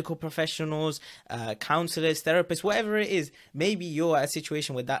medical professionals, counselors, therapists, whatever it is. Maybe you're at a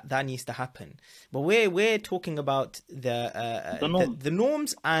situation where that needs to happen. But we're talking about the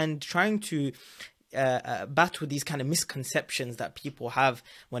norms and trying to battle these kind of misconceptions that people have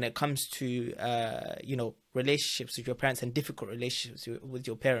when it comes to relationships with your parents and difficult relationships with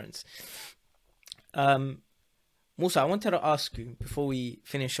your parents. Musa, I wanted to ask you before we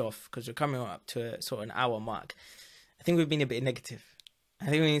finish off, because we're coming up to a sort of an hour mark. I think we've been a bit negative. I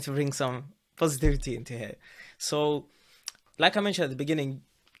think we need to bring some positivity into here. So, like I mentioned at the beginning,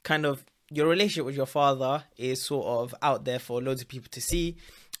 kind of your relationship with your father is sort of out there for loads of people to see.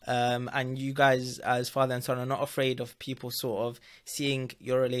 And you guys, as father and son, are not afraid of people sort of seeing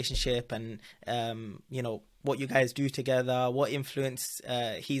your relationship and, what you guys do together, what influence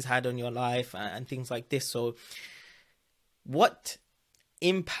he's had on your life and things like this. So, what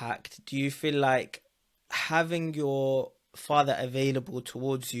impact do you feel like having your father available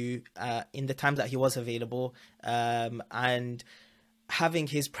towards you in the times that he was available, and having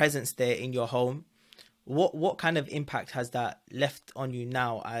his presence there in your home, what kind of impact has that left on you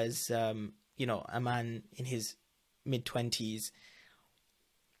now as a man in his mid-20s?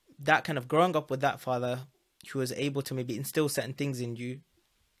 That kind of growing up with that father who was able to maybe instill certain things in you,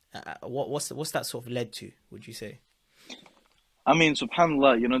 what's that sort of led to, would you say? I mean,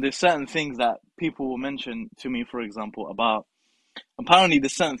 subhanAllah, there's certain things that people will mention to me, for example, about apparently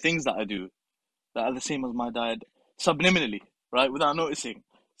there's certain things that I do that are the same as my dad subliminally, right, without noticing.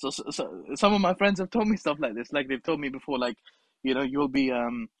 So some of my friends have told me stuff like this. Like they've told me before, like, you'll be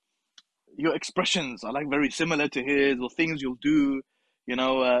your expressions are like very similar to his, or things you'll do,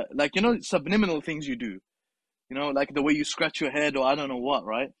 subliminal things you do, like the way you scratch your head or I don't know what,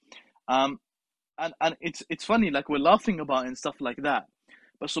 right? Um, and it's funny, like we're laughing about it and stuff like that,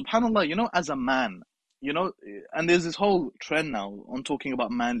 but subhanallah, as a man, and there's this whole trend now on talking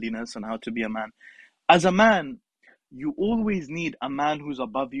about manliness and how to be a man. As a man, you always need a man who's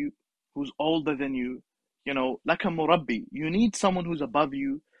above you, who's older than you, like a murabbi. You need someone who's above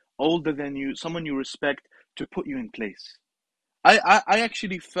you, older than you, someone you respect, to put you in place. I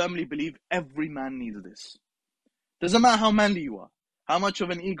actually firmly believe every man needs this. Doesn't matter how manly you are, how much of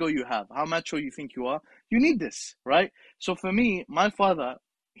an ego you have, how macho you think you are, you need this, right? So for me, my father,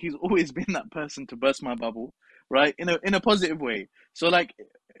 he's always been that person to burst my bubble, right? In a positive way. So like,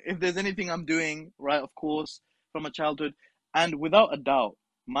 if there's anything I'm doing, right, of course, from a childhood, and without a doubt,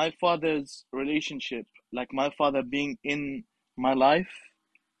 my father's relationship, like my father being in my life,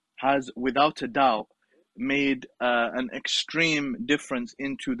 has without a doubt made an extreme difference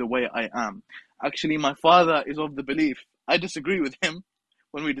into the way I am. Actually, my father is of the belief, I disagree with him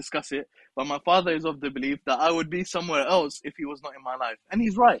when we discuss it, but my father is of the belief that I would be somewhere else if he was not in my life. And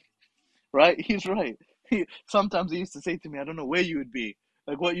he's right, right? He's right. Sometimes he used to say to me, I don't know where you would be,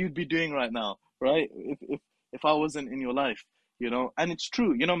 like what you'd be doing right now, right? If I wasn't in your life, and it's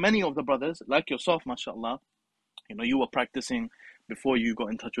true, many of the brothers, like yourself, mashallah, you were practicing before you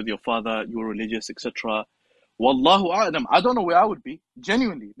got in touch with your father, you were religious, etc. Wallahu a'lam, I don't know where I would be,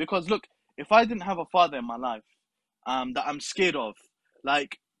 genuinely, because look, if I didn't have a father in my life, that I'm scared of,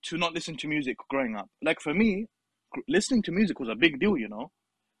 like to not listen to music growing up. Like for me, listening to music was a big deal,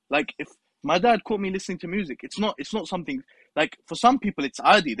 Like if my dad caught me listening to music, it's not something like, for some people it's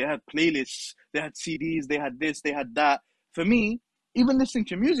adi. They had playlists, they had CDs, they had this, they had that. For me, even listening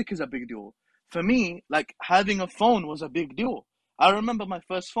to music is a big deal. For me, like having a phone was a big deal. I remember my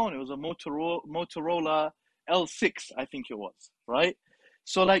first phone, it was a Motorola L6, I think it was, right?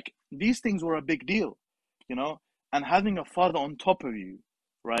 So like these things were a big deal, you know, and having a father on top of you,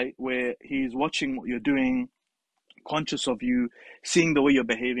 right, where he's watching what you're doing, conscious of you, seeing the way you're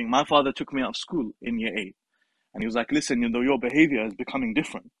behaving. My father took me out of school in year 8, and he was like, listen, your behavior is becoming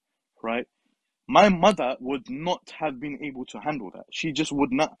different, right? My mother would not have been able to handle that. She just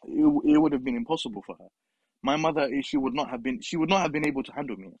would not, it would have been impossible for her. my mother, she would not have been able to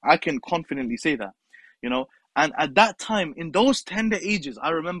handle me. I can confidently say that, you know. And at that time, in those tender ages, I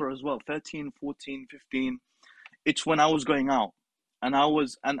remember as well, 13, 14, 15, it's when I was going out. And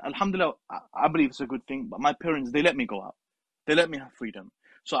Alhamdulillah, I believe it's a good thing, but my parents, they let me go out. They let me have freedom.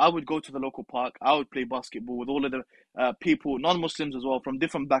 So I would go to the local park. I would play basketball with all of the people, non-Muslims as well, from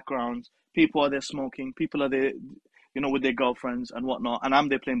different backgrounds. People are there smoking. People are there, with their girlfriends and whatnot. And I'm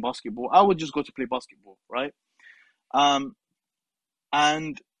there playing basketball. I would just go to play basketball, right? Um,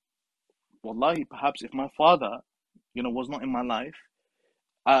 and wallahi, perhaps if my father, was not in my life,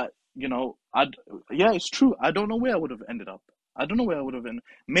 uh, I'd yeah, it's true. I don't know where I would have ended up. I don't know where I would have been.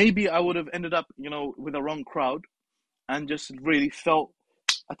 Maybe I would have ended up, with the wrong crowd and just really felt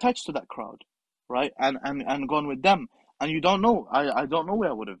attached to that crowd, right? And gone with them. And you don't know. I don't know where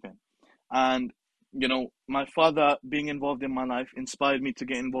I would have been. And my father being involved in my life inspired me to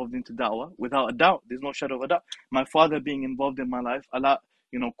get involved into da'wah without a doubt. There's no shadow of a doubt. My father being involved in my life, Allah,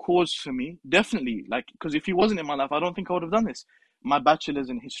 caused for me, definitely, like, because if he wasn't in my life, I don't think I would have done this. My bachelor's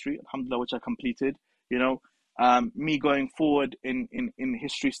in history, alhamdulillah, which I completed, me going forward in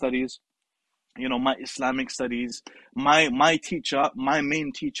history studies, my Islamic studies, my teacher, my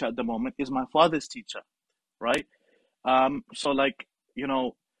main teacher at the moment is my father's teacher, right? So like,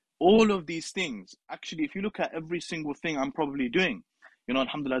 all of these things, actually, if you look at every single thing I'm probably doing,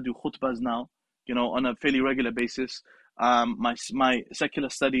 alhamdulillah, I do khutbahs now, on a fairly regular basis. My secular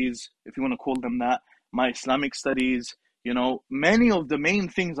studies, if you want to call them that, my Islamic studies, many of the main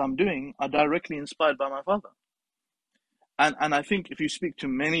things I'm doing are directly inspired by my father. And I think if you speak to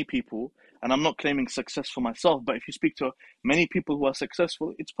many people, and I'm not claiming success for myself, but if you speak to many people who are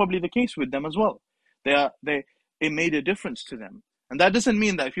successful, it's probably the case with them as well. It made a difference to them. And that doesn't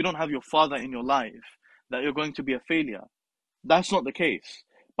mean that if you don't have your father in your life, that you're going to be a failure. That's not the case.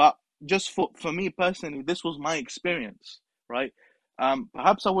 But just for me personally, this was my experience, right?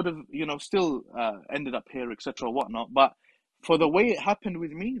 Perhaps I would have, still ended up here, etc., whatnot. But for the way it happened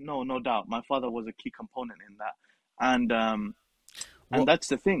with me, no doubt, my father was a key component in that, and What that's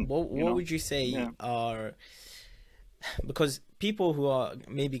the thing, what would you say yeah, are, because people who are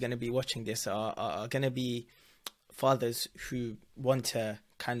maybe going to be watching this are going to be fathers who want to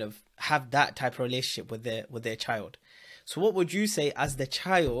kind of have that type of relationship with their child. So what would you say as the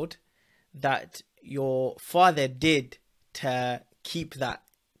child that your father did to keep that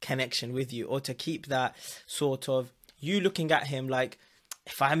connection with you, or to keep that sort of you looking at him like,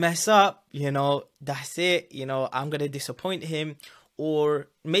 if I mess up, that's it, I'm going to disappoint him. Or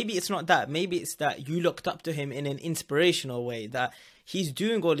maybe it's not that. Maybe it's that you looked up to him in an inspirational way, that he's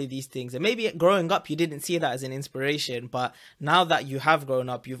doing all of these things. And maybe growing up, you didn't see that as an inspiration. But now that you have grown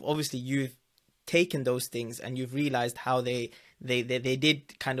up, you've taken those things and you've realized how they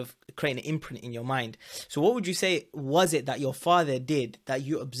did kind of create an imprint in your mind. So what would you say was it that your father did that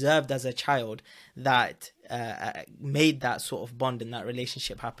you observed as a child that made that sort of bond and that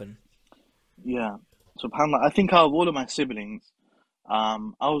relationship happen? yeah. SubhanAllah, I think out of all of my siblings, I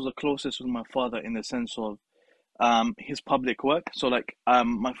was the closest with my father in the sense of his public work. So like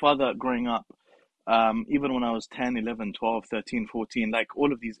my father growing up, even when I was 10, 11, 12, 13, 14, like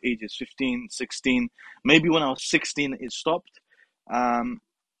all of these ages, 15, 16, maybe when I was 16, it stopped. Um,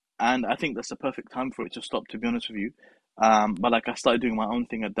 and I think that's the perfect time for it to stop, to be honest with you. But like I started doing my own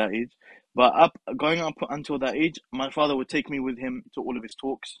thing at that age. But going up until that age, my father would take me with him to all of his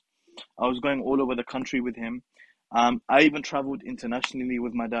talks. I was going all over the country with him. I even traveled internationally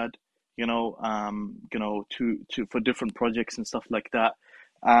with my dad, to for different projects and stuff like that.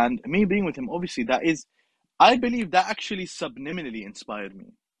 And me being with him, obviously, I believe that actually subliminally inspired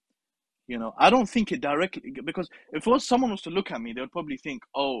me. I don't think it directly, because if someone was to look at me, they would probably think,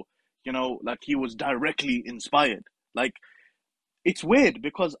 oh, like he was directly inspired. Like, it's weird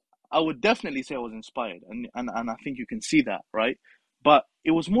because I would definitely say I was inspired, and I think you can see that, right? But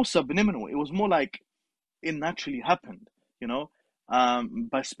it was more subliminal. It was more like it naturally happened, you know.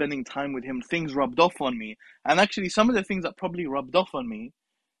 By spending time with him, things rubbed off on me, and actually, some of the things that probably rubbed off on me,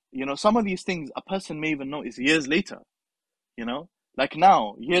 some of these things a person may even notice years later, you know. Like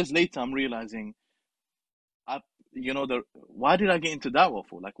now, years later, I'm realizing, I, why did I get into that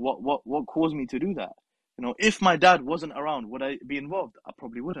for? Like, what caused me to do that? If my dad wasn't around, would I be involved? I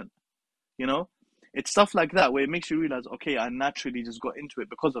probably wouldn't. You know, it's stuff like that where it makes you realize, okay, I naturally just got into it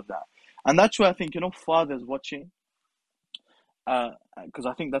because of that. And that's where I think, fathers watching, because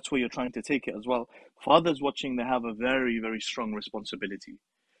I think that's where you're trying to take it as well. Fathers watching, they have a very, very strong responsibility.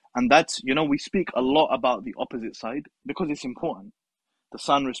 And that's, we speak a lot about the opposite side because it's important. The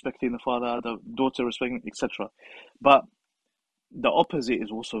son respecting the father, the daughter respecting, etc. But the opposite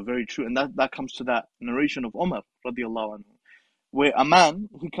is also very true, and that comes to that narration of Umar radiallahu anhu, where a man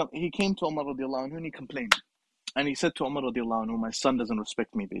he came to Umar radiallahu anhu and he complained, and he said to Umar radiallahu anhu, "My son doesn't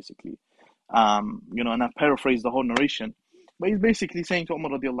respect me," basically, and I paraphrase the whole narration, but he's basically saying to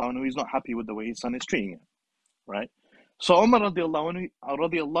Umar radiallahu anhu, he's not happy with the way his son is treating him, right? So Umar radiallahu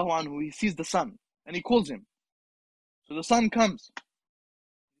anhu, he sees the son and he calls him. So the son comes.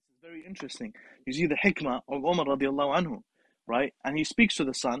 This is very interesting. You see the hikmah of Umar radiallahu anhu, right? And he speaks to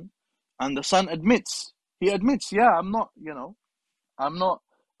the son, and the son admits. He admits, yeah, I'm not,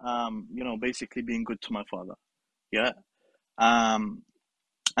 basically being good to my father. Yeah. And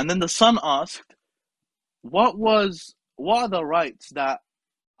then the son asked, what are the rights that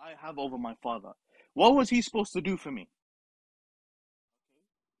I have over my father? What was he supposed to do for me?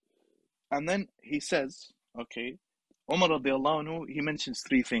 And then he says, okay, Umar radiallahu anhu, he mentions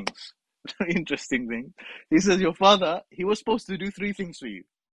three things. Very interesting thing. He says, your father, he was supposed to do three things for you.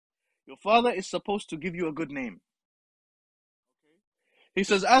 Your father is supposed to give you a good name. He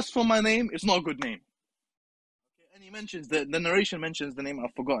says, as for my name, it's not a good name. Okay, and he mentions, the narration mentions the name,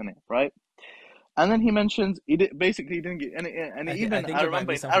 I've forgotten it, right? And then he mentions, basically he didn't get, and I think I it might remember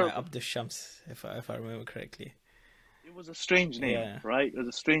be in something like Arabic, Abdul Shams, if I remember correctly. it was a strange name, Yeah. right? It was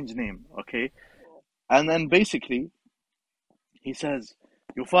a strange name, okay? And then basically, he says,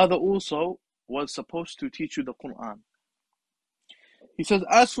 your father also was supposed to teach you the Quran. He says,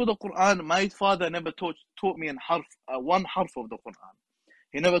 as for the Quran, my father never taught me one harf of the Quran.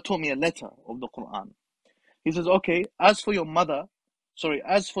 He never taught me a letter of the Quran. He says, okay, as for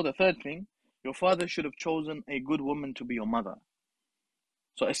the third thing, your father should have chosen a good woman to be your mother.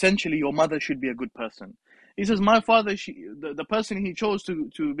 So essentially, your mother should be a good person. He says, my father, the person he chose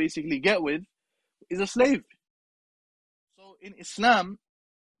to basically get with is a slave. So in Islam,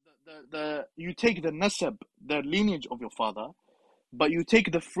 you take the nasab, the lineage of your father, but you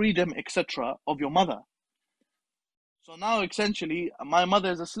take the freedom, etc., of your mother. So now, essentially, my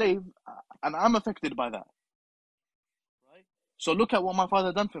mother is a slave, and I'm affected by that. Right? So look at what my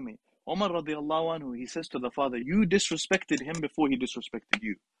father done for me. Umar radiallahu anhu, he says to the father, you disrespected him before he disrespected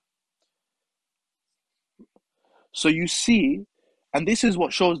you. So you see, and this is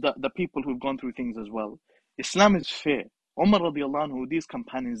what shows that the people who've gone through things as well, Islam is fair. Umar radiallahu anhu, these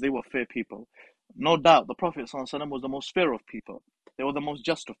companions, they were fair people. No doubt, the Prophet ﷺ was the most fair of people. They were the most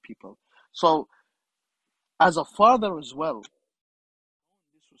just of people. So, as a father as well,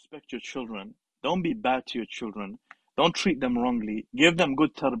 don't disrespect your children. Don't be bad to your children. Don't treat them wrongly. Give them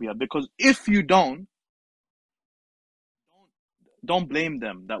good tarbiyah. Because if you don't blame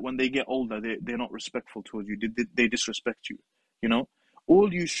them that when they get older, they're not respectful towards you. They disrespect you.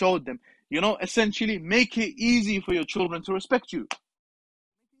 All you showed them, essentially make it easy for your children to respect you. Make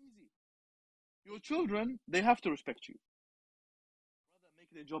it easy. Your children, they have to respect you. Rather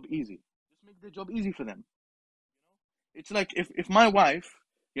make their job easy. Just make their job easy for them. It's like if my wife,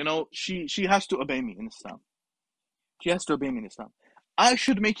 she has to obey me in Islam. She has to obey me in Islam. I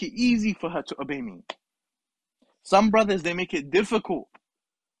should make it easy for her to obey me. Some brothers, they make it difficult,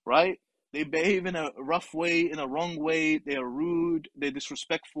 right? They behave in a rough way, in a wrong way. They're rude. They're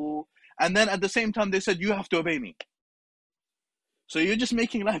disrespectful. And then at the same time, they said, you have to obey me. So you're just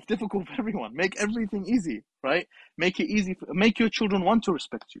making life difficult for everyone. Make everything easy, right? Make it easy. Make your children want to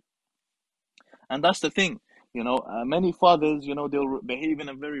respect you. And that's the thing. Many fathers, they'll behave in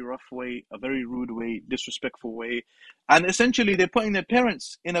a very rough way, a very rude way, disrespectful way. And essentially, they're putting their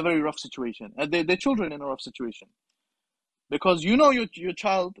parents in a very rough situation, and their children in a rough situation. Because your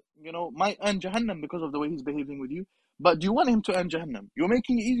child, might earn Jahannam because of the way he's behaving with you. But do you want him to earn Jahannam? You're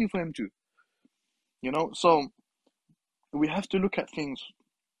making it easy for him to. So we have to look at things.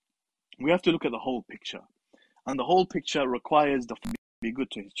 We have to look at the whole picture. And the whole picture requires the father to be good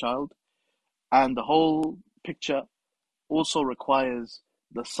to his child. And the whole picture also requires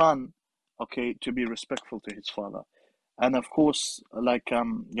the son, okay, to be respectful to his father. And of course, like,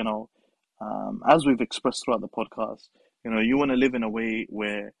 as we've expressed throughout the podcast, you want to live in a way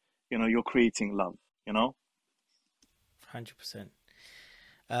where, you're creating love, 100%.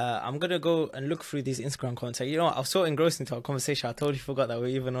 I'm gonna go and look through these Instagram comments. I was so engrossed into our conversation, I totally forgot that we're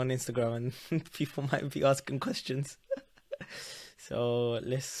even on Instagram and people might be asking questions. So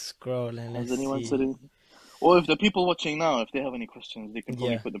let's scroll and let's Has anyone see. said anything? Or if the people watching now, if they have any questions, they can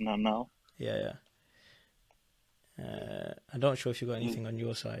probably Yeah. put them down now. Yeah. I'm not sure if you got anything on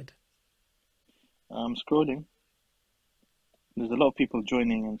your side. I'm scrolling. There's a lot of people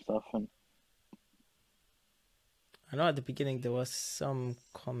joining and stuff, and I know at the beginning there was some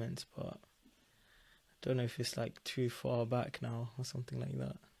comments, but I don't know if it's like too far back now or something like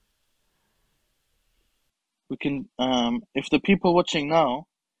that. can, if the people watching now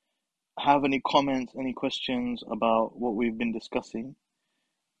have any comments, any questions about what we've been discussing,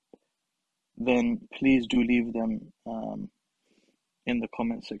 then please do leave them in the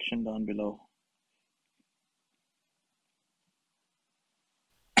comment section down below.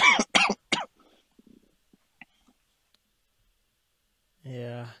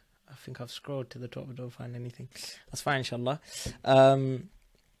 Yeah, I think I've scrolled to the top but don't find anything. That's fine, inshallah. Khair.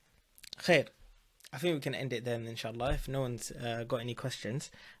 I think we can end it then, inshallah. If no one's got any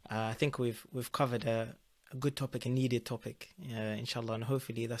questions, I think we've covered a good topic, a needed topic, inshallah, and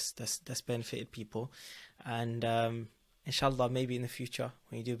hopefully that's benefited people. And inshallah, maybe in the future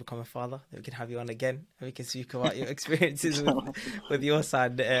when you do become a father, that we can have you on again and we can speak about your experiences with your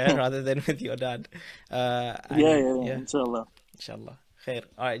son rather than with your dad. Yeah, inshallah. Inshallah. Khair.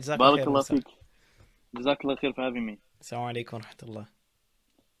 All right, Barakallah feek. Jazakallah khair for having me. Assalamu alaikum wa rahmatullah.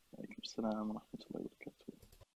 Alaikum assalam wa rahmatullahi wa barakatuh.